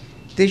Germany?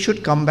 They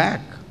should come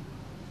back.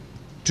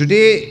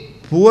 Today,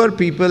 poor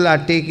people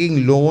are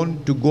taking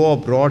loan to go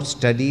abroad,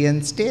 study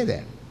and stay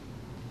there.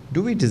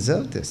 Do we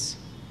deserve this?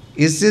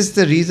 Is this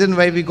the reason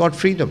why we got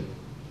freedom?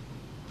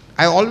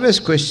 I always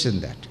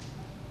question that.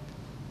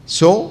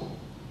 So,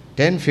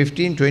 10,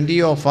 15,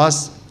 20 of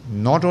us,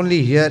 not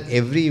only here,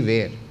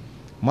 everywhere,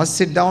 must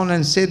sit down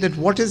and say that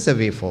what is the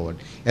way forward?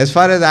 As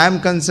far as I am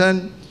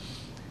concerned,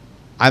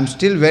 I am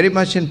still very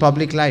much in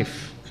public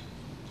life.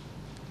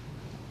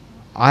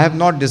 I have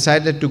not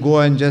decided to go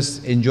and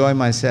just enjoy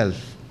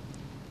myself.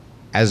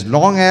 As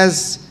long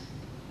as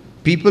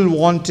people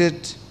want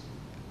it,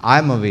 I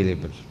am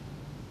available.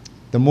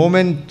 The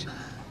moment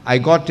I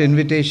got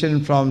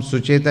invitation from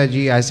Sucheta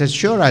ji, I said,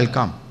 sure, I'll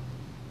come.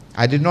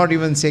 I did not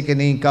even say,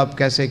 nahi, kab,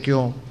 kaise,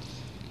 kyun.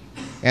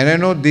 And I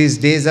know these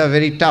days are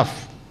very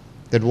tough,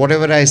 that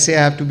whatever I say,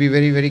 I have to be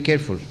very, very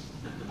careful. So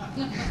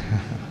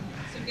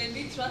can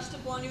we thrust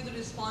upon you the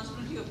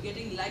responsibility of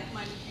getting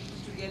like-minded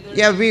people together?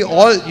 Yeah, we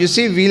all, you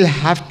see, we'll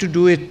have to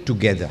do it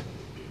together.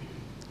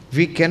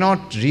 We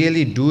cannot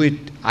really do it.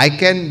 I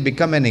can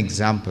become an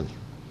example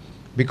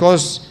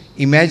because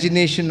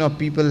imagination of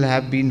people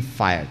have been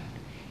fired.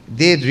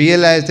 They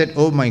realize that,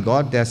 oh my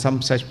God, there are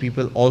some such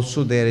people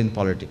also there in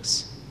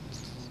politics.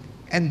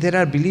 And there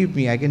are, believe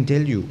me, I can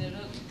tell you,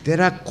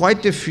 there are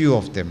quite a few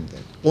of them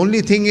there.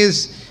 Only thing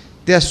is,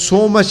 they are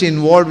so much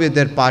involved with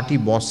their party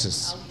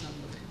bosses.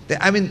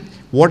 I mean,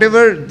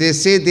 whatever they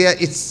say,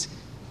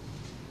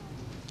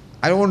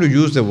 I don't want to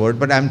use the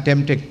word, but I'm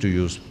tempted to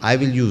use. I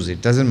will use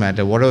it, doesn't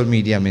matter, whatever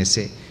media may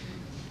say.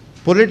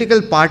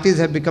 Political parties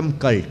have become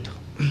cult.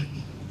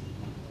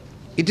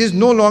 It is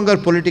no longer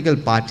political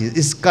parties,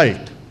 it's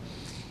cult.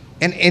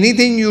 And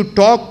anything you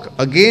talk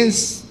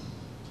against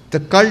the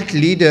cult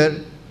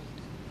leader,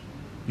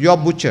 you are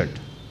butchered.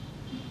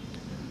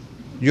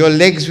 Your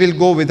legs will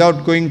go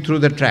without going through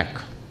the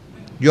track.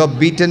 You are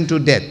beaten to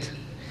death.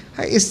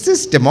 Is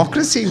this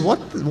democracy?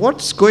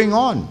 What's going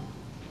on?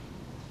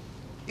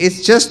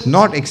 It's just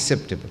not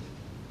acceptable.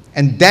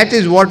 And that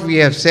is what we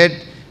have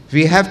said,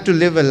 we have to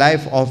live a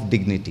life of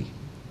dignity.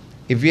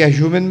 If we are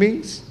human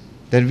beings,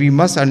 then we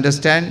must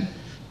understand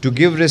to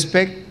give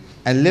respect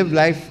and live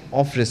life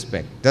of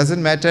respect.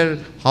 Doesn't matter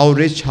how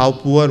rich, how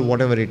poor,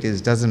 whatever it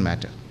is, doesn't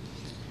matter.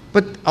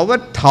 But our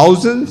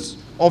thousands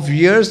of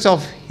years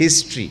of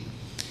history,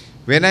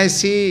 when I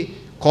see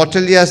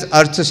Kautilya's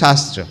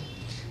Arthashastra,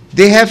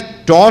 they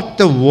have taught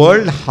the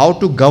world how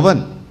to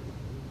govern.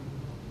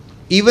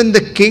 Even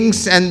the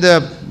kings and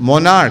the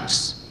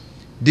monarchs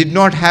did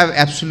not have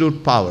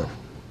absolute power.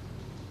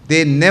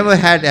 They never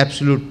had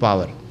absolute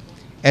power.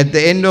 At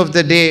the end of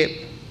the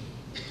day,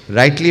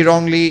 rightly,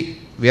 wrongly,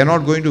 we are not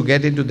going to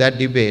get into that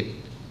debate.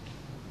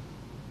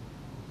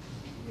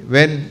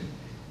 When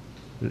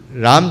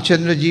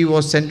Ramchandra ji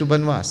was sent to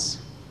Banvas,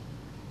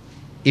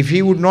 if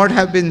he would not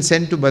have been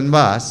sent to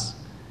Banvas,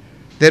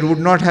 there would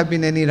not have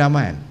been any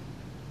Ramayana.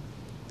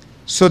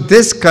 So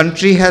this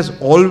country has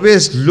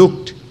always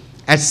looked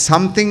at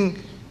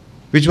something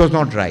which was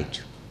not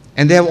right.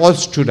 And they have all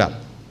stood up.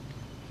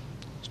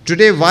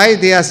 Today, why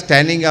they are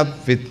standing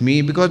up with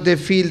me? Because they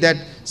feel that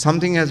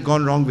something has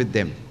gone wrong with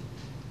them.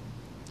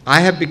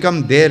 I have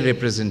become their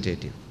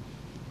representative.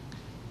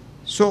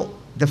 So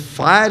the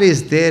fire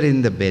is there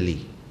in the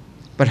belly.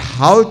 But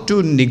how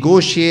to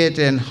negotiate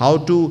and how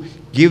to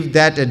give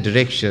that a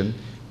direction,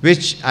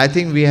 which I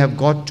think we have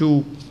got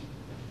to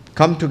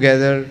come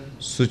together.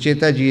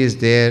 Sucheta ji is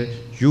there.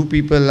 You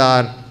people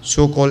are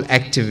so-called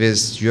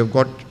activists. You have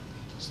got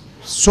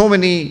so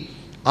many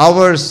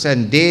hours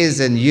and days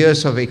and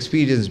years of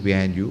experience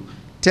behind you.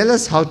 Tell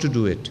us how to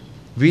do it.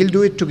 We'll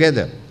do it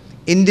together.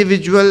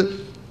 Individual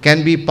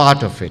can be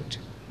part of it.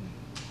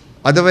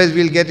 Otherwise,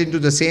 we'll get into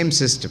the same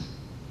system.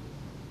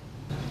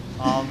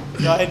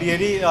 Yeah, I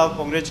really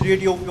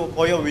congratulate you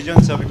for your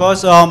vision, sir,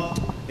 because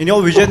in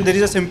your vision there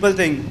is a simple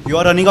thing. You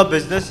are running a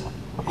business.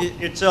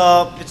 It's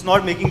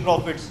not making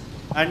profits,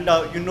 and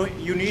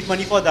you need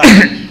money for that.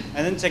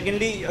 And then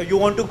secondly, you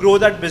want to grow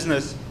that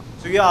business.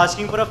 So you are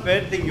asking for a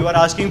fair thing. You are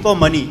asking for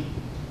money.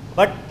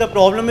 But the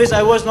problem is,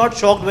 I was not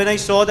shocked when I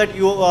saw that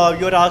you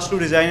are asked to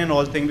resign and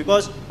all things,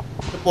 because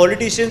the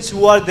politicians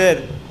who are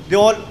there, they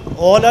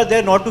all are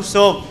there not to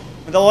serve.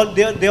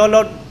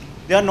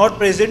 They are not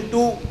present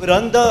to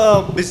run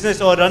the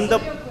business or run the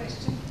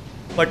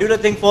particular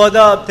thing for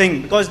the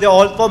thing, because they are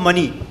all for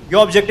money.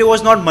 Your objective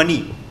was not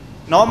money.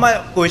 Now my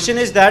question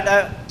is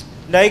that,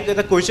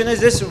 the question is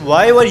this: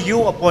 why were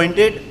you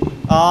appointed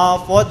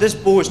for this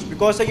post?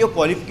 Because your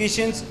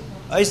qualifications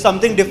is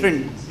something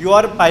different. You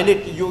are a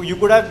pilot. You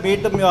could have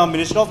made the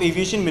Minister of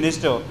Aviation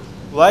Minister.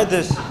 Why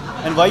this?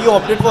 And why you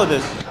opted for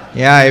this?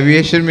 Yeah,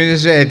 Aviation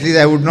Minister, at least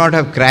I would not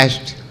have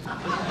crashed.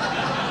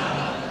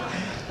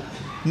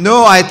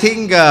 No, I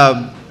think,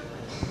 and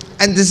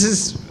this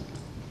is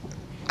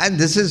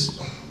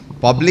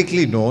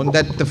publicly known,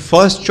 that the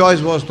first choice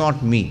was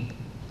not me.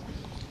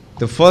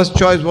 The first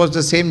choice was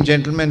the same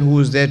gentleman who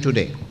is there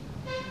today.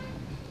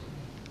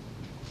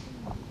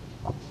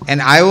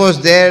 And I was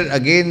there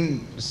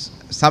again,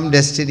 some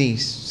destiny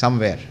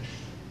somewhere.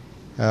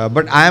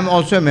 But I am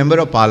also a member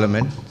of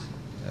Parliament,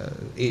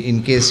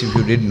 in case if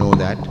you didn't know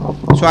that.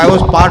 So I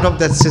was part of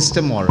that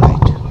system, all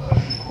right.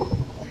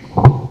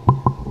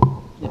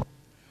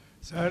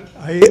 Sir,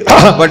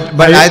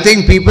 but I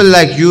think people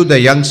like you, the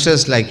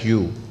youngsters like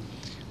you,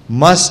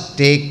 must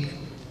take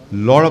a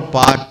lot of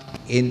part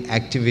in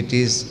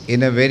activities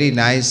in a very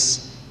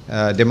nice,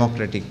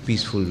 democratic,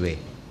 peaceful way.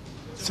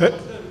 Sir,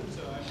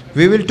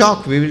 we will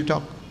talk.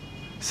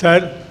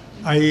 Sir,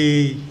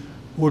 I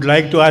would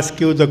like to ask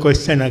you the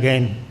question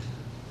again.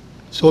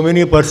 So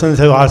many persons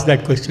have asked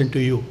that question to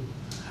you.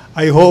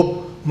 I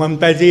hope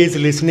Mamta ji is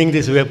listening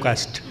this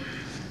webcast.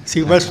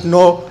 She must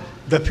know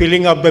the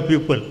feeling of the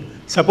people.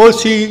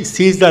 Suppose she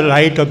sees the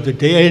light of the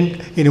day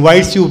and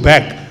invites you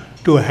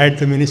back to head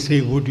the ministry,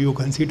 would you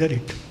consider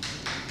it?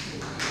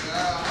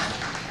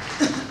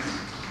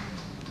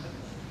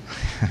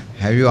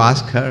 Have you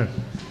asked her?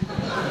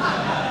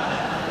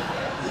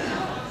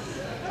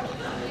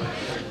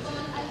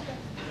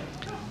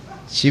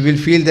 She will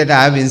feel that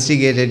I have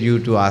instigated you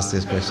to ask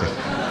this question.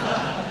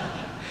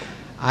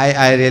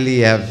 I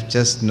really have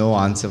just no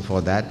answer for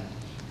that,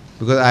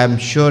 because I am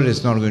sure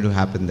it's not going to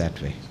happen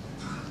that way.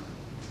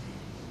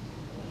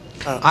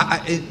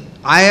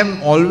 I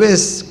am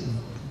always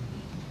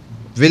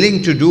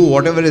willing to do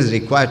whatever is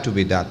required to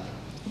be done.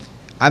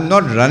 I'm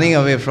not running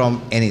away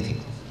from anything.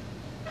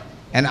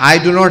 And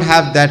I do not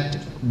have that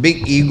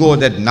big ego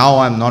that now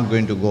I'm not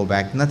going to go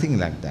back, nothing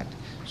like that.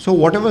 So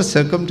whatever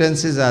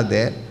circumstances are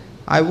there,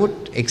 I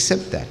would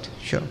accept that,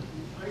 sure.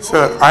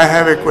 Sir, I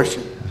have a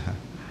question.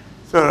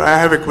 Sir, I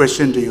have a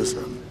question to you,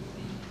 sir.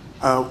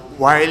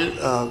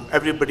 While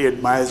everybody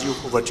admires you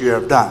for what you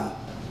have done,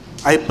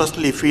 I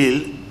personally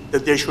feel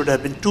that there should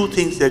have been two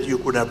things that you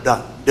could have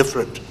done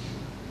different.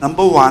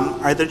 Number one,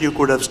 either you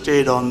could have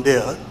stayed on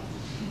there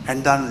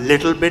and done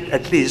little bit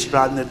at least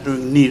rather than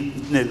doing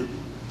nil.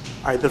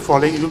 Either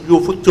following,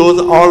 you chose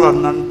all or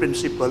none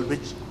principle,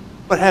 which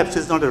perhaps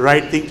is not the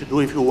right thing to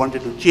do if you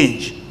wanted to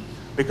change,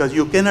 because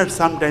you cannot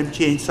sometimes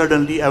change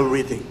suddenly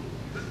everything.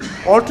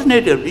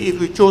 Alternatively,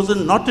 if you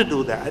chosen not to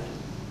do that,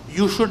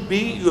 you should be,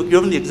 you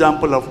given the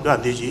example of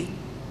Gandhiji,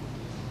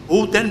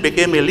 who then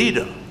became a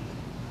leader.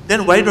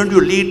 Then why don't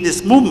you lead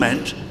this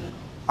movement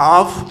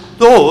of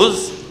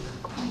those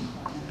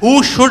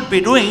who should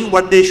be doing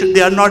what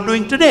they are not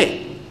doing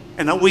today?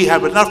 And we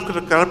have enough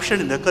corruption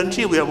in the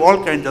country, we have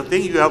all kinds of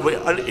things. You have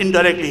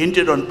indirectly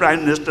hinted on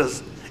Prime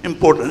Minister's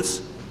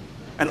importance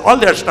and all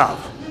that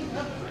stuff.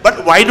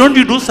 But why don't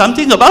you do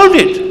something about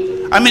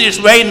it? I mean, it's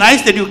very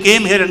nice that you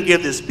came here and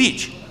gave this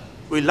speech.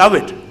 We love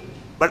it.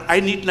 But I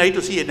need like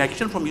to see an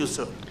action from you,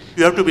 sir.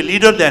 You have to be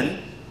leader then,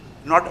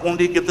 not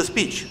only give the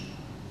speech.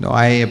 No,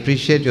 I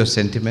appreciate your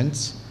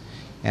sentiments,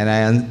 and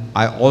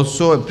I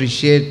also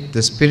appreciate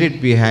the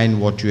spirit behind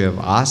what you have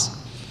asked.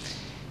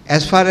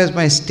 As far as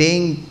my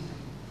staying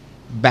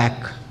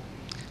back,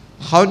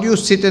 how do you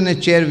sit in a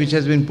chair which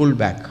has been pulled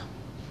back?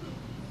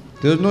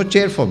 There was no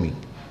chair for me,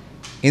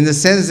 in the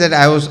sense that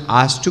I was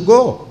asked to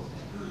go.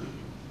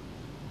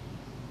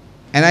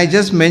 And I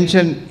just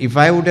mentioned, if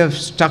I would have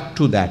stuck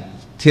to that,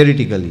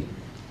 theoretically,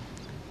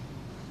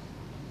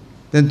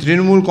 then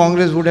Trinamool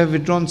Congress would have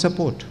withdrawn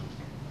support.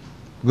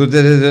 Because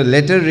there is a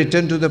letter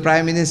written to the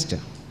Prime Minister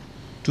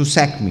to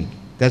sack me.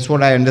 That's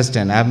what I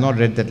understand. I have not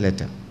read that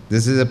letter.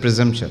 This is a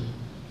presumption.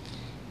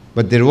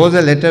 But there was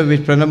a letter which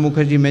Pranab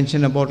Mukherjee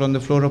mentioned about on the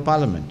floor of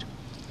Parliament.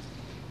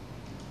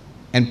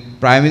 And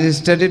Prime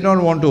Minister did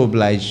not want to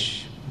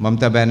oblige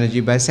Mamata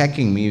Banerjee by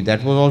sacking me.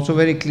 That was also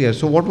very clear.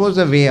 So what was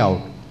the way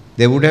out?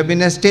 There would have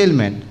been a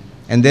stalemate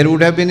and there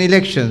would have been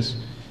elections.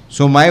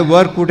 So my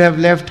work would have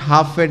left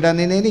halfway done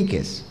in any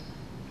case.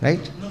 Right?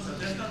 No, sir,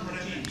 that's not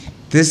what I mean.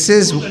 This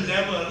is... You will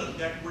never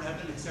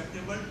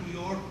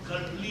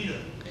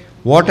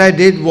What I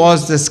did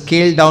was the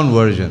scaled down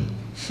version.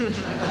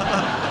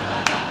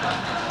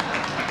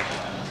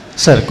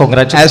 Sir,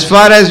 congratulations. As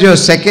far as your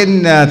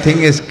second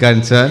thing is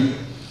concerned,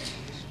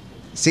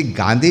 see,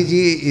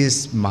 Gandhiji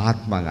is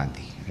Mahatma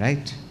Gandhi,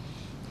 right?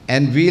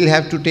 And we'll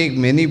have to take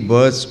many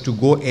births to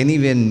go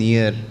anywhere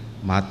near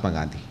Mahatma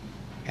Gandhi.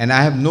 And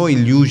I have no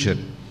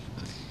illusion.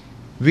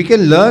 We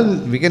can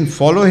learn, we can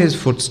follow his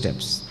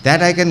footsteps.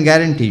 That I can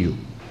guarantee you.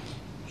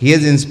 He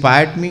has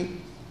inspired me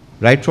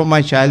right from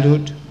my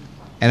childhood.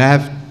 And I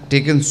have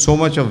taken so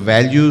much of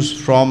values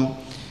from.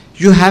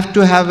 You have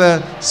to have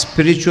a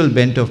spiritual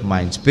bent of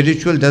mind.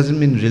 Spiritual doesn't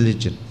mean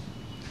religion.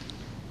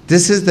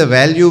 This is the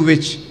value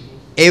which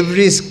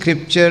every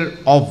scripture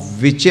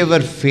of whichever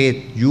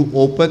faith you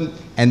open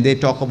and they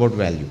talk about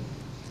value.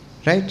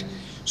 Right?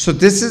 So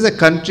this is a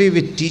country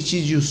which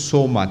teaches you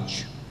so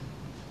much.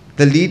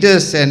 The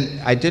leaders, and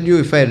I tell you,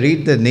 if I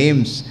read the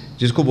names,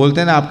 जिसको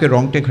बोलते हैं ना आपके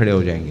रोंगटे खड़े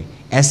हो जाएंगे,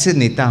 ऐसे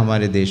नेता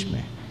हमारे देश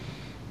में.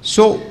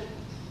 So,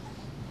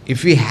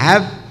 if we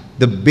have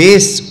the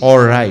base all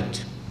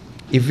right,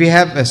 if we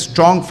have a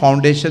strong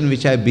foundation,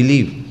 which I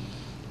believe,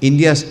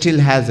 India still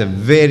has a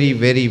very,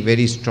 very,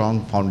 very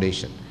strong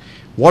foundation.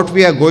 What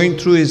we are going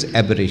through is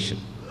aberration.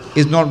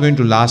 It's not going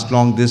to last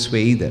long this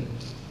way either.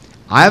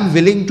 I am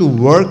willing to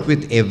work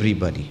with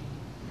everybody.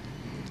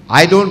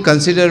 I don't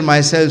consider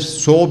myself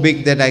so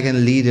big that I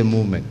can lead a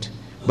movement.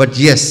 But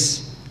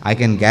yes, I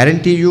can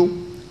guarantee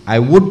you, I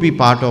would be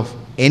part of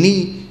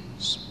any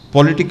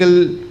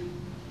political,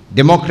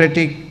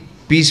 democratic,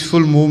 peaceful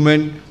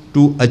movement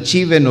to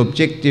achieve an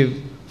objective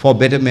for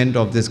betterment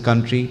of this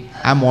country.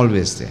 I'm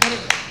always there.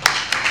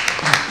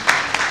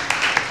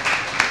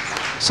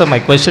 So my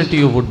question to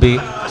you would be,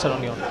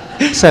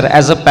 sir,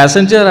 as a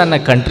passenger and a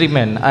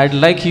countryman, I'd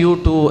like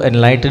you to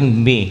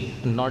enlighten me,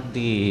 not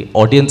the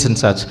audience and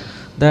such,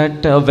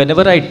 that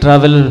whenever I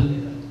travel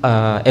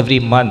every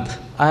month,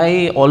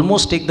 I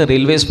almost take the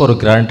railways for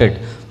granted,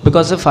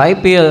 because if I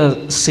pay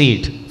a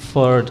seat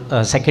for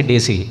second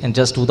AC in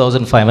just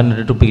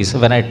 2,500 rupees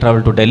when I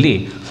travel to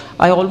Delhi,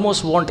 I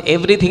almost want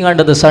everything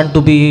under the sun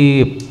to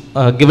be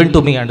given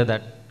to me under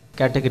that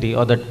category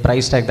or that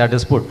price tag that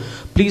is put.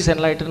 Please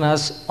enlighten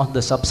us on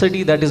the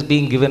subsidy that is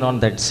being given on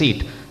that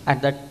seat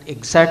and that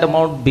exact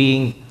amount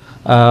being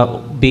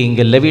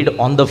levied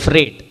on the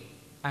freight.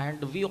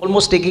 And we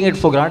almost taking it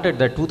for granted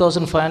that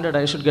 2,500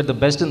 I should get the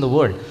best in the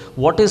world.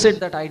 What is it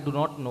that I do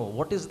not know?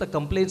 What is the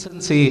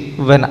complacency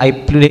when I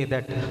play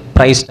that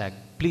price tag?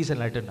 Please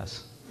enlighten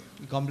us.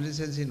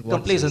 Complacency in what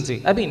Complacency.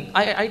 Sense? I mean,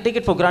 I take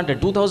it for granted.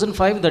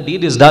 2005, the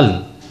deed is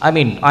dull. I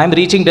mean, I'm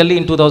reaching Delhi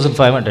in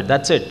 2,500.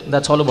 That's it.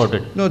 That's all about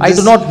it. No, I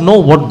do not know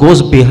what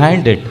goes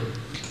behind it.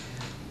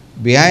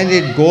 Behind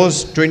it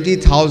goes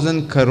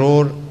 20,000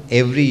 crore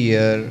every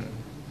year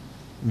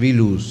we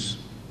lose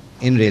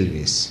in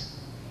railways.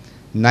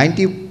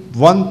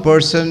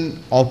 91%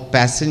 of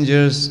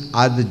passengers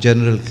are the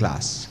general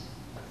class.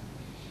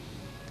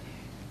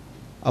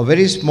 A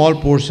very small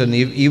portion,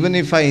 even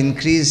if I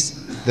increase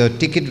the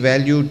ticket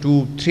value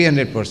to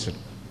 300%,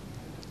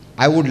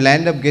 I would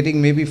land up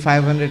getting maybe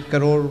 500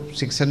 crore,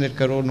 600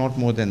 crore, not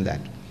more than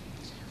that.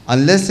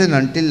 Unless and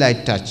until I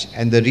touch.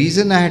 And the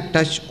reason I had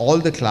touched all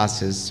the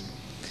classes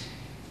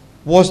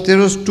was there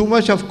was too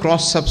much of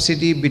cross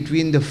subsidy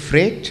between the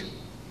freight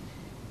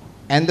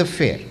and the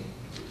fare.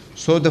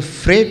 So the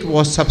freight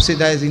was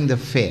subsidizing the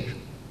fare,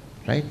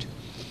 right?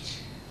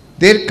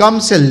 There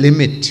comes a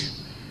limit.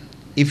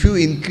 If you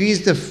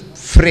increase the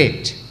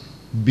freight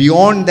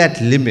beyond that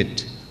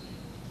limit,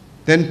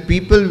 then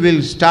people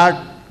will start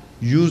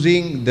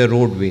using the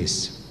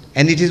roadways.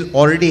 And it is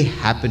already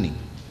happening.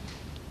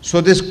 So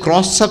this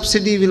cross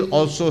subsidy will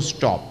also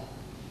stop,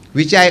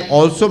 which I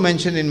also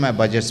mentioned in my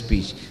budget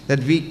speech, that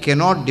we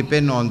cannot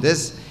depend on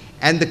this.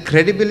 And the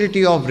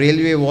credibility of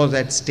railway was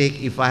at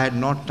stake if I had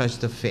not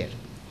touched the fare.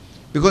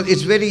 Because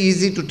it's very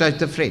easy to touch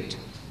the freight.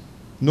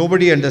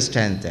 Nobody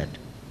understands that.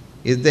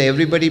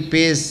 Everybody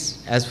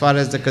pays as far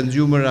as the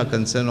consumer are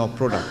concerned of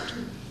product.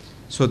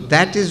 So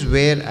that is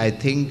where I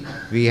think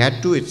we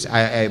had to, I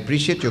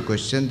appreciate your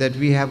question, that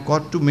we have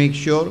got to make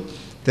sure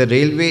the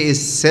railway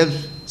is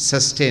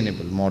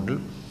self-sustainable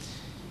model.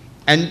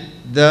 And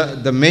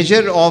the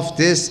measure of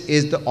this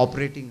is the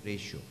operating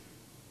ratio.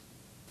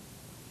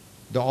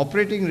 The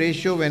operating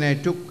ratio when I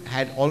took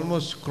had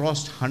almost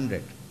crossed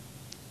 100.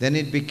 Then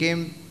it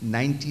became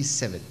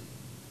 97.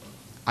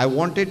 I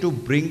wanted to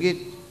bring it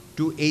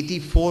to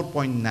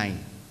 84.9.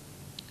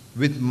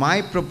 With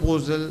my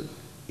proposal,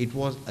 it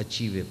was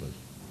achievable.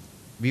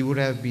 We would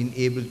have been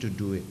able to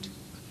do it.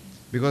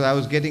 Because I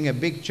was getting a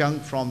big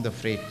chunk from the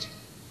freight.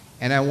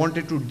 And I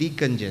wanted to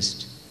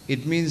decongest.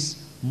 It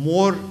means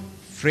more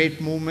freight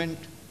movement,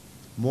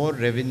 more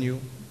revenue,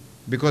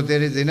 because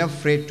there is enough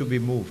freight to be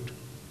moved.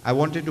 I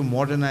wanted to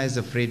modernize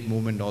the freight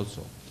movement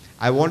also.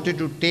 I wanted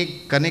to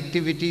take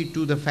connectivity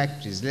to the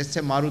factories. Let's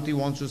say Maruti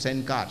wants to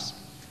send cars.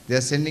 They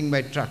are sending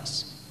by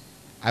trucks.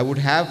 I would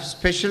have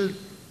special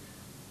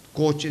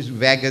coaches,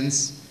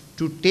 wagons,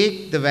 to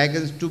take the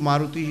wagons to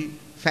Maruti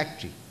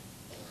factory.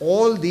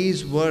 All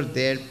these were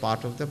there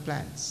part of the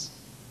plans.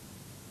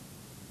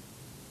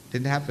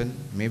 Didn't happen.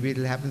 Maybe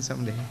it'll happen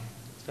someday.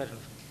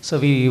 So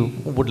we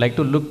would like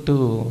to look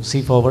to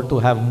see forward to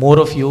have more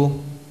of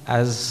you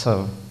as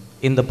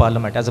in the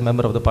parliament, as a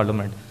member of the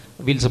parliament.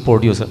 We'll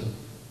support you, sir,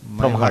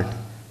 from heart.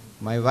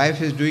 My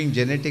wife is doing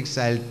genetics.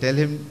 I'll tell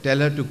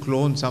her to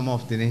clone some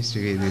of Dinesh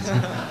Trivedi.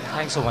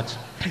 Thanks so much.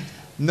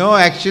 No,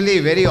 actually,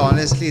 very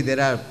honestly, there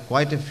are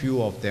quite a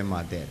few of them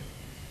are there.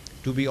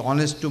 To be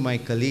honest to my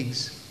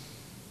colleagues,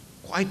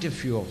 quite a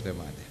few of them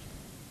are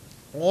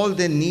there. All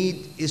they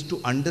need is to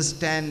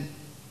understand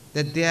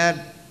that they are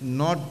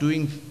not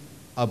doing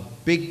a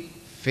big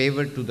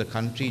favor to the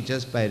country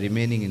just by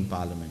remaining in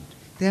parliament.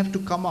 They have to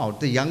come out.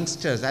 The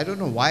youngsters, I don't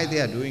know why they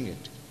are doing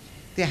it.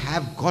 They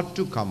have got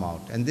to come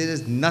out, and there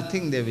is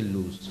nothing they will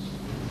lose.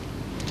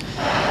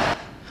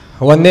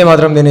 Vande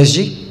Mataram, Dinesh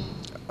ji.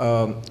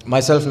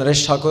 Myself,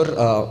 Naresh Thakur,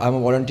 I'm a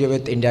volunteer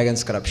with India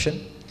Against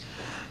Corruption.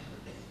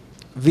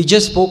 We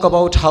just spoke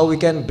about how we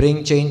can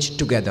bring change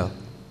together.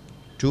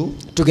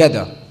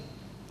 Together.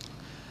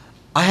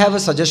 I have a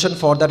suggestion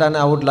for that, and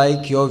I would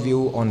like your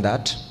view on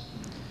that.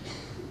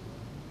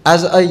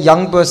 As a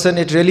young person,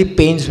 it really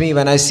pains me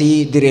when I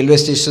see the railway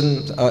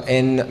station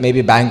in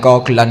maybe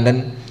Bangkok,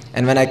 London,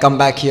 and when I come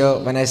back here,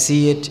 when I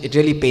see it, it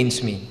really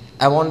pains me.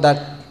 I want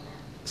that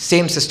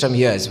same system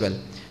here as well.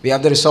 We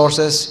have the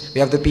resources,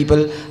 we have the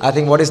people. I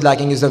think what is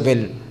lacking is the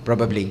will,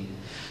 probably.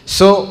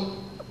 So,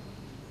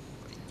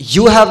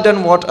 you have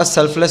done what a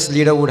selfless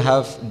leader would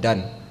have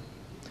done.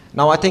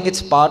 Now, I think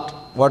it's part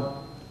what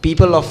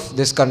people of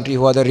this country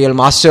who are the real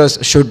masters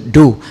should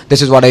do.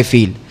 This is what I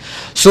feel.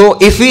 So,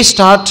 if we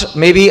start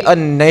maybe a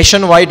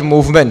nationwide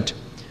movement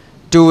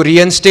to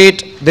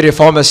reinstate the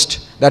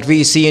reformist that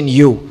we see in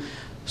you,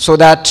 so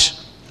that,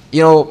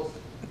 you know,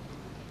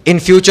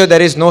 in future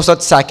there is no such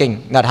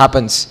sacking that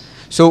happens.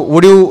 So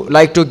would you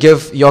like to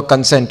give your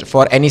consent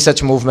for any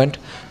such movement?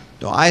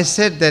 No, I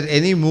said that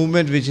any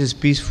movement which is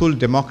peaceful,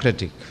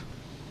 democratic,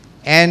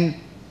 and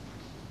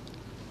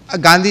a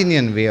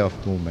Gandhian way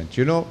of movement,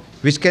 you know,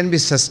 which can be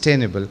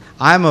sustainable,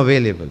 I am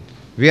available.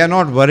 We are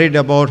not worried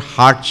about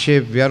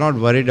hardship, we are not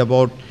worried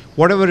about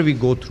whatever we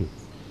go through.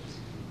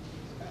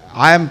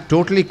 I am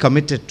totally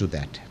committed to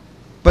that.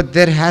 But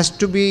there has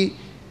to be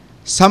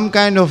some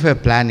kind of a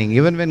planning.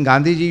 Even when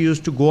Gandhiji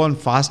used to go on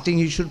fasting,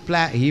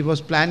 he was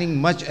planning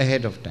much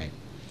ahead of time.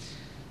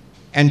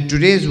 And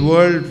today's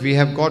world, we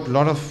have got a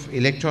lot of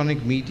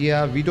electronic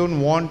media. We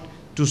don't want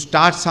to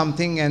start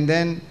something and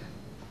then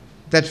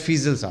that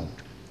fizzles out.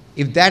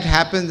 If that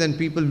happens, then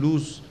people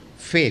lose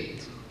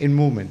faith in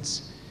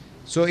movements.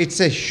 So it's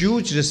a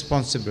huge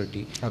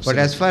responsibility. Absolutely. But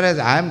as far as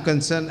I am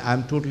concerned, I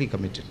am totally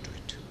committed to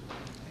it.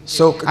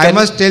 So I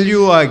must tell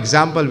you an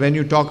example when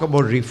you talk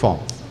about reform.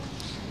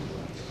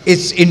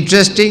 It's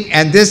interesting,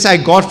 and this I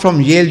got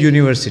from Yale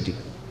University.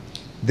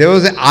 There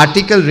was an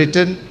article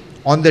written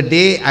on the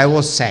day I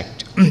was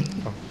sacked.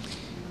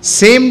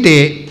 Same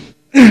day,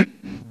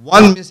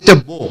 one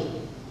Mr. Bo,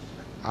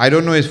 I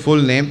don't know his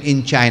full name,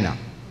 in China.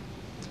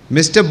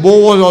 Mr. Bo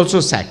was also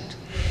sacked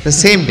the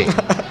same day.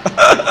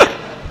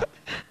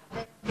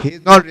 He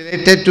is not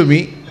related to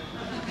me,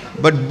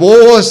 but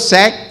Bo was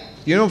sacked,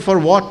 you know, for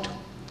what?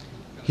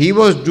 He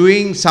was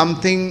doing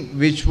something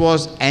which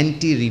was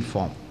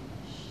anti-reform.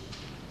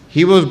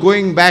 He was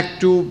going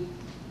back to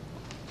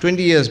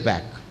 20 years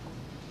back.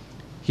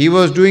 He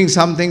was doing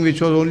something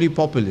which was only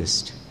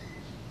populist.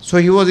 So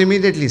he was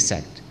immediately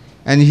sacked.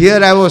 And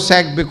here I was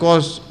sacked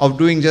because of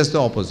doing just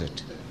the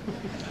opposite.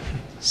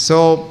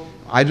 So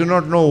I do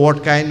not know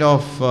what kind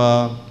of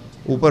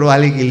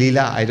Uparwali ki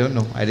Leela, I don't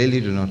know. I really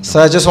do not know.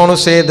 So I just want to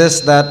say this,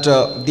 that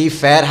the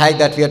fare hike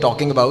that we are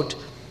talking about,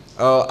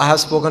 I have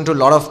spoken to a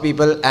lot of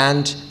people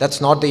and that's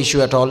not the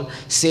issue at all.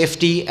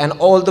 Safety and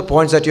all the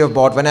points that you have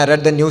brought. When I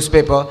read the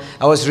newspaper,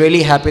 I was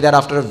really happy that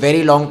after a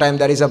very long time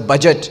there is a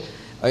budget,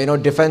 you know,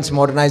 defense,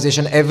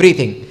 modernization,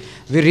 everything.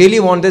 We really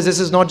want this.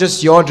 This is not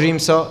just your dream,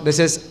 sir. This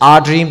is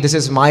our dream. This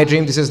is my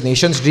dream. This is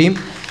nation's dream.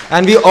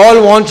 And we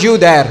all want you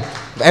there.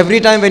 Every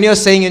time when you're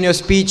saying in your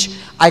speech,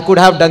 I could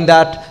have done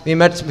that. We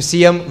met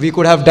CM, we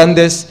could have done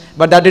this,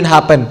 but that didn't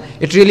happen.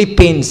 It really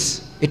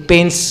pains. It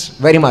pains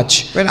very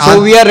much.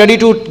 So we are ready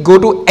to go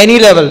to any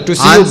level to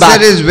see you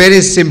back. Answer is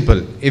very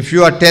simple. If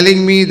you are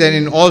telling me, then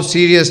in all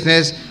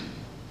seriousness,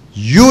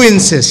 you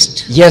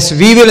insist. Yes,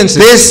 we will insist.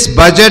 This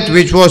budget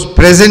which was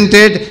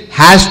presented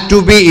has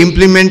to be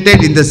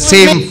implemented in the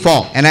same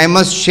form. And I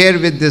must share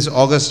with this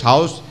august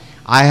house,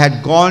 I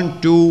had gone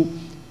to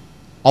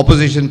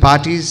opposition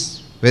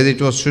parties, whether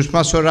it was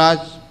Sushma Swaraj,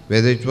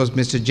 whether it was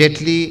Mr.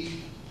 Jetli,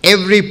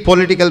 every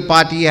political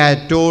party I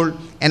had told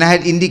and I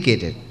had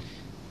indicated.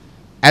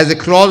 As a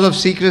clause of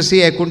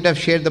secrecy, I couldn't have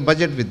shared the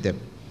budget with them.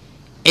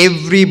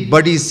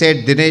 Everybody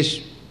said,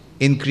 Dinesh,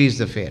 increase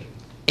the fare.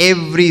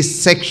 Every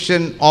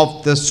section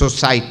of the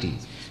society.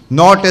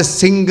 Not a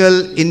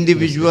single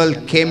individual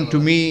came to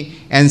me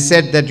and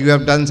said that you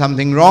have done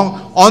something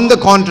wrong. On the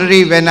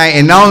contrary, when I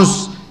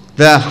announced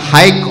the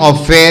hike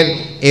of fare,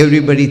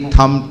 everybody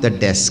thumped the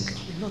desk.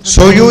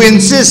 So you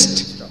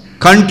insist.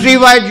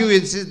 Countrywide you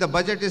insist. The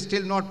budget is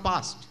still not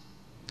passed.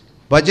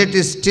 Budget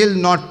is still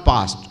not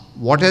passed.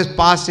 What has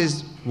passed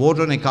is vote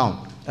on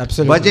account.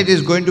 Absolutely. Budget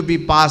is going to be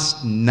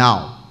passed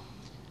now.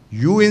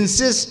 You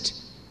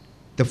insist,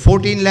 the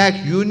 14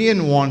 lakh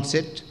union wants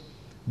it,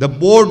 the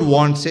board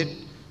wants it,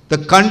 the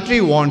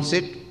country wants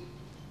it.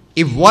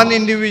 If one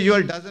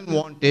individual doesn't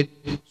want it,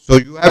 so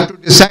you have to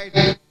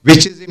decide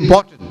which is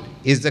important.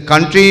 Is the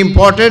country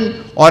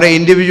important or an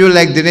individual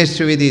like Dinesh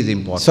Trivedi is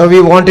important? So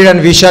we want it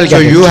and we shall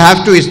get it. So you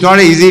have to, it's not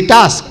an easy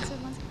task.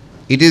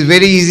 It is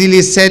very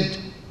easily said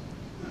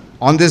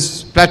on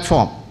this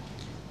platform,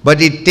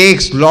 but it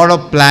takes a lot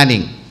of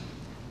planning.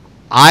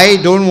 I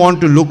don't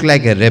want to look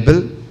like a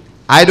rebel.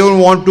 I don't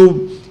want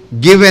to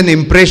give an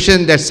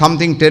impression that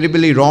something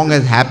terribly wrong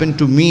has happened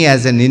to me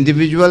as an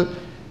individual.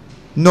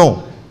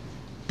 No,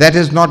 that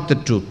is not the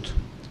truth.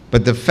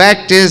 But the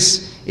fact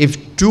is,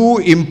 if two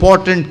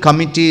important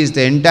committees,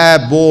 the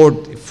entire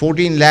board,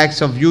 14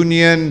 lakhs of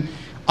union,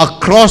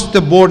 across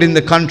the board in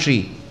the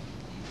country,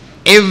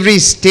 every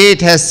state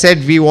has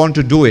said we want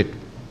to do it.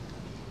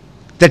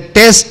 The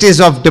test is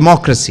of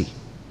democracy.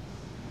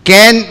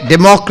 Can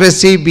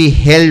democracy be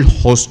held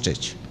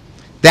hostage?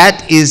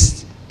 That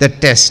is the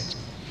test.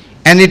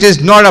 And it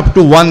is not up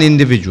to one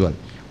individual.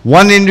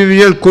 One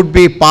individual could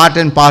be part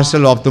and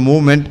parcel of the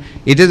movement.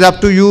 It is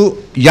up to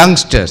you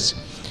youngsters.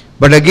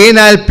 But again,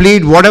 I'll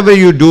plead, whatever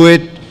you do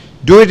it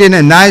in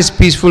a nice,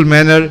 peaceful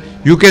manner.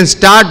 You can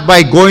start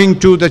by going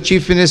to the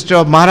Chief Minister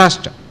of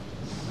Maharashtra.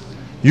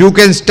 You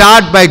can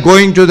start by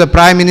going to the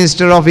Prime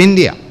Minister of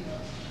India.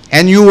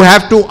 And you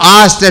have to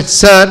ask that,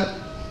 sir,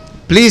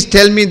 please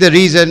tell me the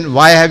reason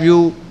why have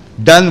you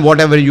done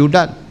whatever you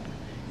done.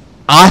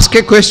 Ask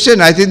a question.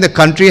 I think the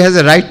country has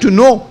a right to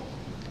know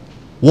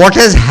what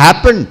has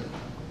happened.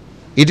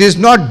 It is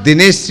not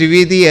Dinesh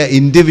Trivedi, an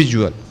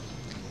individual.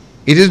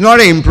 It is not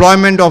an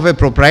employment of a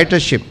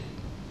proprietorship.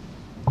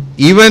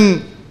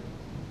 Even,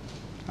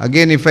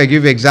 again, if I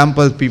give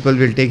examples, people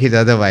will take it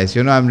otherwise.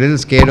 You know, I'm a little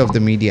scared of the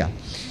media.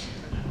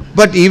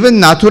 But even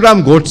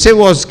Nathuram Godse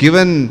was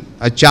given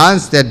a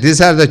chance that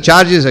these are the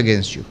charges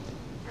against you.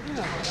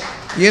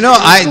 You know,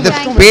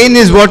 the pain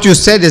is what you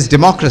said is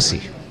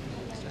democracy.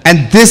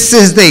 And this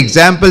is the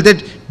example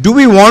that, do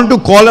we want to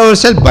call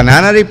ourselves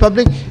Banana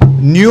Republic?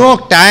 New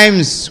York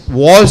Times,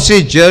 Wall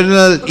Street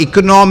Journal,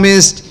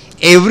 Economist,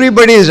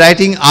 everybody is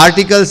writing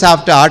articles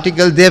after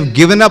articles. They have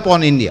given up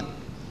on India,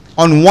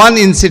 on one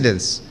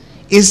incidence.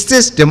 Is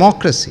this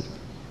democracy?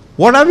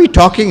 What are we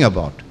talking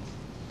about?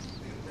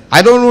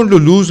 I don't want to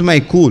lose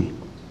my cool,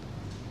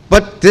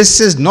 but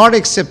this is not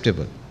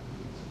acceptable.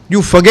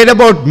 You forget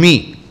about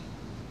me.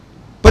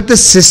 But the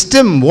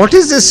system, what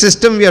is the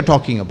system we are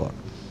talking about?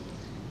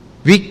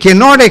 We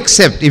cannot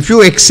accept. If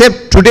you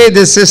accept today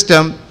this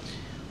system,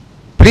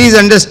 please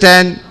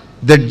understand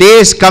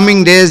the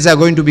coming days are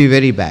going to be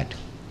very bad.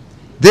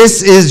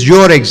 This is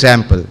your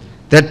example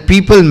that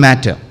people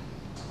matter.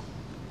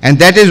 And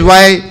that is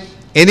why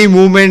any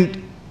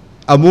movement,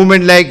 a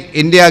movement like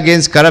India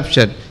Against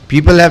Corruption,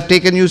 people have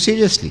taken you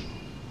seriously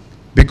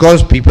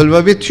because people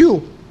were with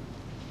you.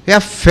 We are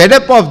fed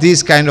up of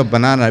these kind of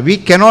banana. We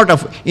cannot,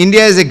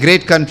 India is a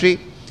great country.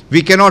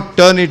 We cannot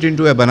turn it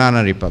into a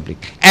banana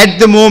republic. At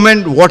the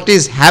moment, what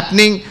is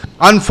happening,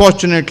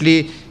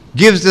 unfortunately,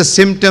 gives the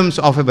symptoms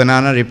of a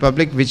banana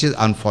republic, which is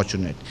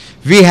unfortunate.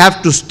 We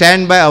have to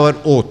stand by our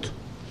oath.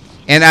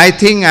 And I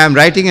think I am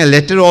writing a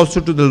letter also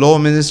to the law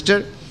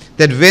minister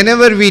that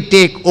whenever we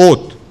take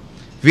oath,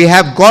 we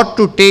have got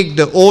to take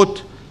the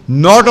oath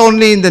not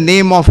only in the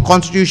name of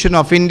Constitution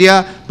of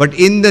India, but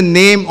in the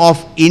name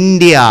of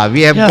India.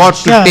 We have got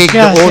to take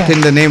the oath in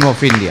the name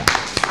of India.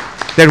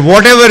 That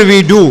whatever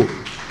we do,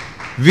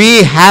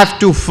 we have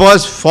to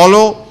first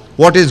follow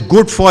what is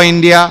good for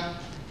India,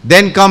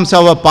 then comes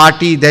our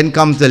party, then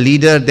comes the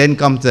leader, then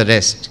comes the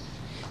rest.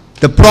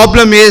 The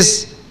problem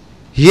is,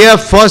 here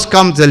first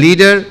comes the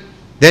leader,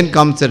 then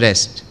comes the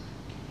rest.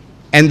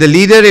 And the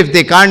leader, if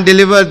they can't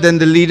deliver, then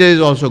the leader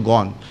is also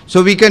gone.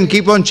 So we can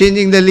keep on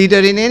changing the leader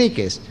in any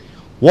case.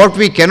 What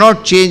we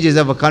cannot change is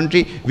our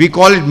country. We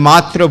call it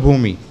Matra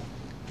Bhumi.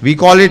 We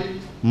call it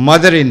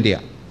Mother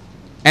India.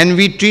 And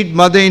we treat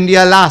Mother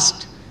India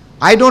last.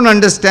 I don't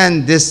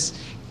understand this.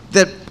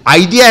 The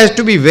idea has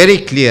to be very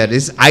clear.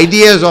 It's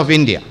ideas of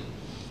India.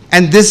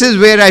 And this is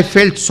where I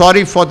felt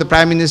sorry for the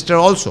Prime Minister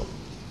also.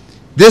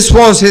 This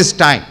was his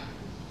time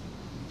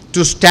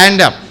to stand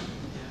up.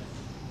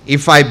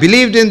 If I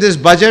believed in this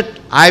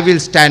budget, I will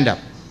stand up.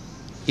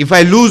 If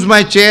I lose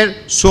my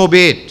chair, so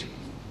be it.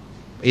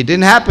 It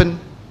didn't happen.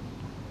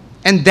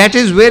 And that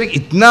is where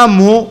itna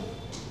moh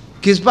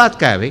kis baat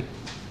ka hai bhai?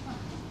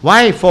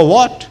 Why? For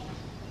what?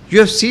 You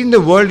have seen the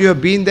world, you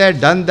have been there,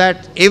 done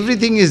that,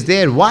 everything is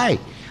there. Why?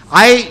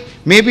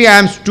 Maybe I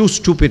am too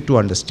stupid to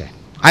understand.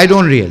 I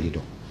don't really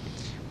know.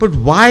 But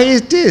why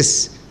is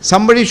this?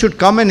 Somebody should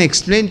come and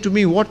explain to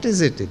me what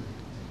is it?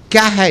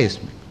 Kya hai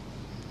isme?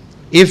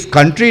 If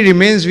country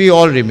remains, we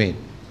all remain.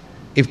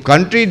 If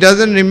country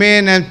doesn't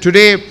remain, and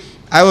today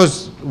I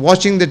was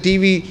watching the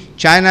TV,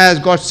 China has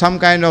got some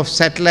kind of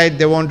satellite,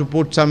 they want to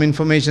put some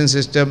information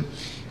system.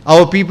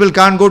 Our people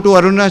can't go to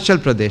Arunachal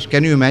Pradesh,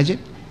 can you imagine?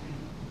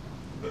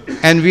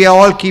 And we are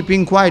all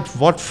keeping quiet.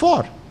 What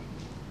for?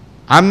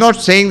 I'm not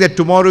saying that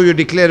tomorrow you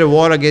declare a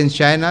war against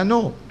China,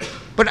 no.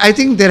 But I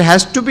think there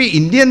has to be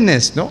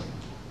Indianness, no?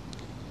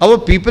 Our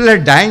people are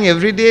dying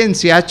every day in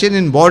Siachen,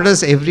 in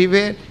borders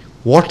everywhere.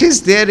 What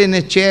is there in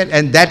a chair?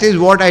 And that is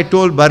what I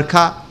told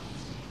Barkha.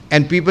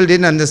 And people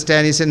didn't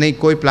understand. He said, nahi,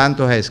 koi plan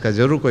to hai iska,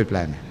 zarur koi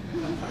plan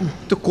hai.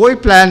 To koi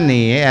plan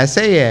nahi hai,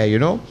 aisa hi hai, you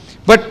know.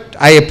 But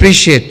I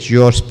appreciate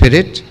your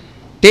spirit.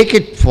 Take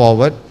it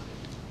forward.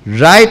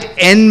 Write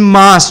en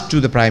masse to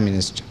the Prime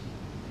Minister.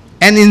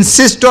 And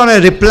insist on a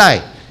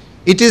reply.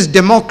 It is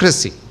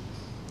democracy.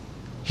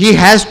 He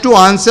has to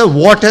answer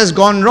what has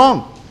gone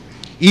wrong.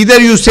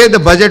 Either you say the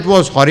budget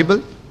was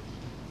horrible,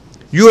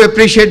 you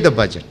appreciate the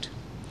budget,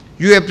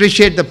 you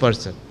appreciate the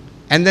person,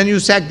 and then you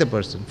sack the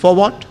person. For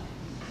what?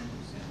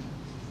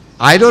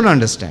 I don't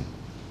understand.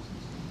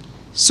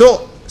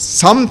 So,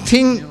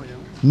 something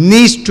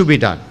needs to be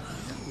done.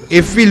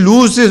 If we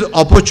lose this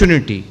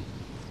opportunity,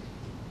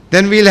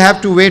 then we'll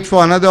have to wait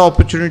for another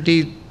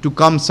opportunity to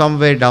come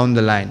somewhere down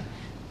the line.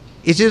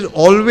 It is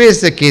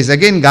always the case.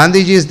 Again,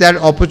 Gandhiji is that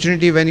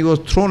opportunity when he was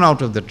thrown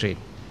out of the train.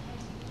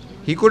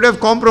 He could have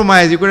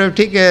compromised. He could have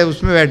ठीक है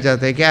उसमें बैठ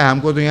जाता है क्या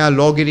हमको तो यहाँ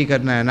lawgiri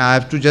करना है ना I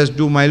have to just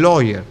do my law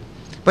here.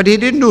 But he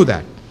didn't do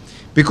that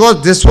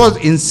because this was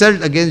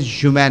insult against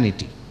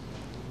humanity.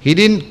 He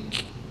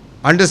didn't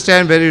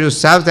understand whether it was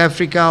South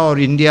Africa or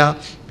India.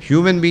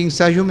 Human beings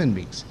are human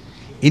beings.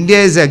 India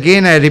is,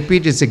 again I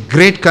repeat, it's a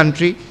great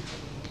country.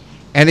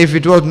 And if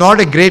it was not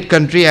a great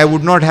country, I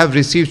would not have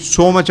received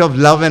so much of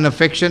love and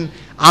affection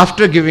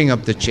after giving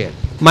up the chair.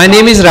 My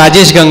name is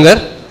Rajesh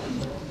Gangar.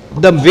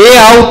 The way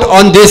out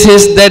on this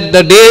is that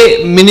the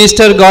day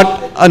Minister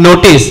got a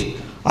notice,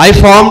 I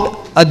formed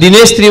a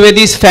Dinesh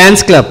Trivedi's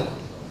fans club.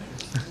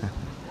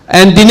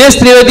 And Dinesh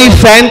Trivedi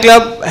fan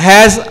club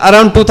has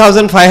around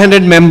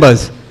 2,500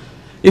 members.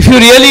 If you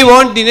really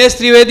want Dinesh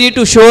Trivedi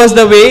to show us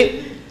the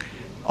way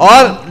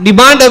or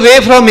demand a way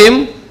from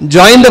him,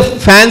 join the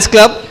fans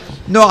club.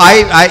 No,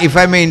 if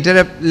I may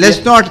interrupt,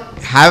 let's not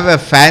have a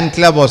fan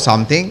club or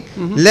something.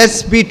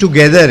 Let's be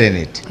together in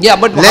it. Yeah,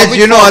 but let's,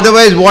 you know,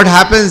 otherwise what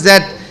happens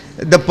that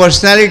the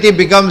personality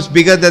becomes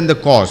bigger than the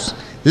cause.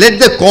 Let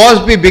the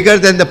cause be bigger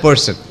than the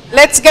person.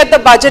 Let's get the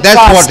budget That's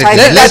passed. what it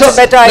is. That's a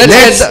better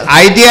idea.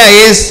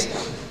 Idea is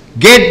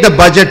get the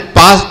budget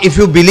passed if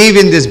you believe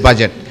in this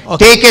budget.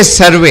 Okay. Take a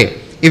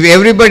survey. If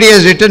everybody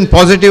has written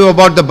positive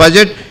about the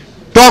budget,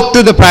 talk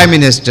to the Prime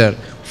Minister.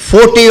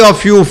 40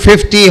 of you,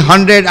 50,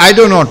 100, I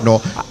do not know.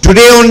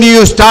 Today only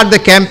you start the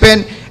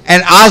campaign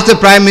and ask the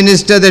Prime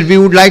Minister that we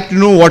would like to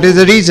know what is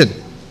the reason.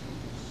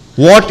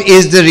 What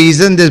is the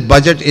reason this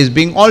budget is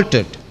being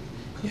altered?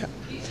 Yeah.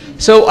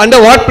 So under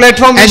what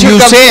platform we should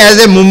come? And you say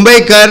as a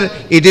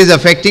Mumbaikar, it is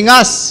affecting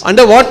us.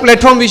 Under what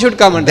platform we should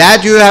come under?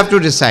 That you have to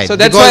decide. So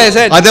that's why I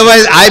said.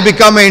 Otherwise I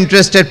become an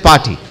interested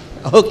party.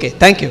 Okay,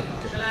 thank you.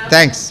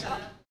 Thanks.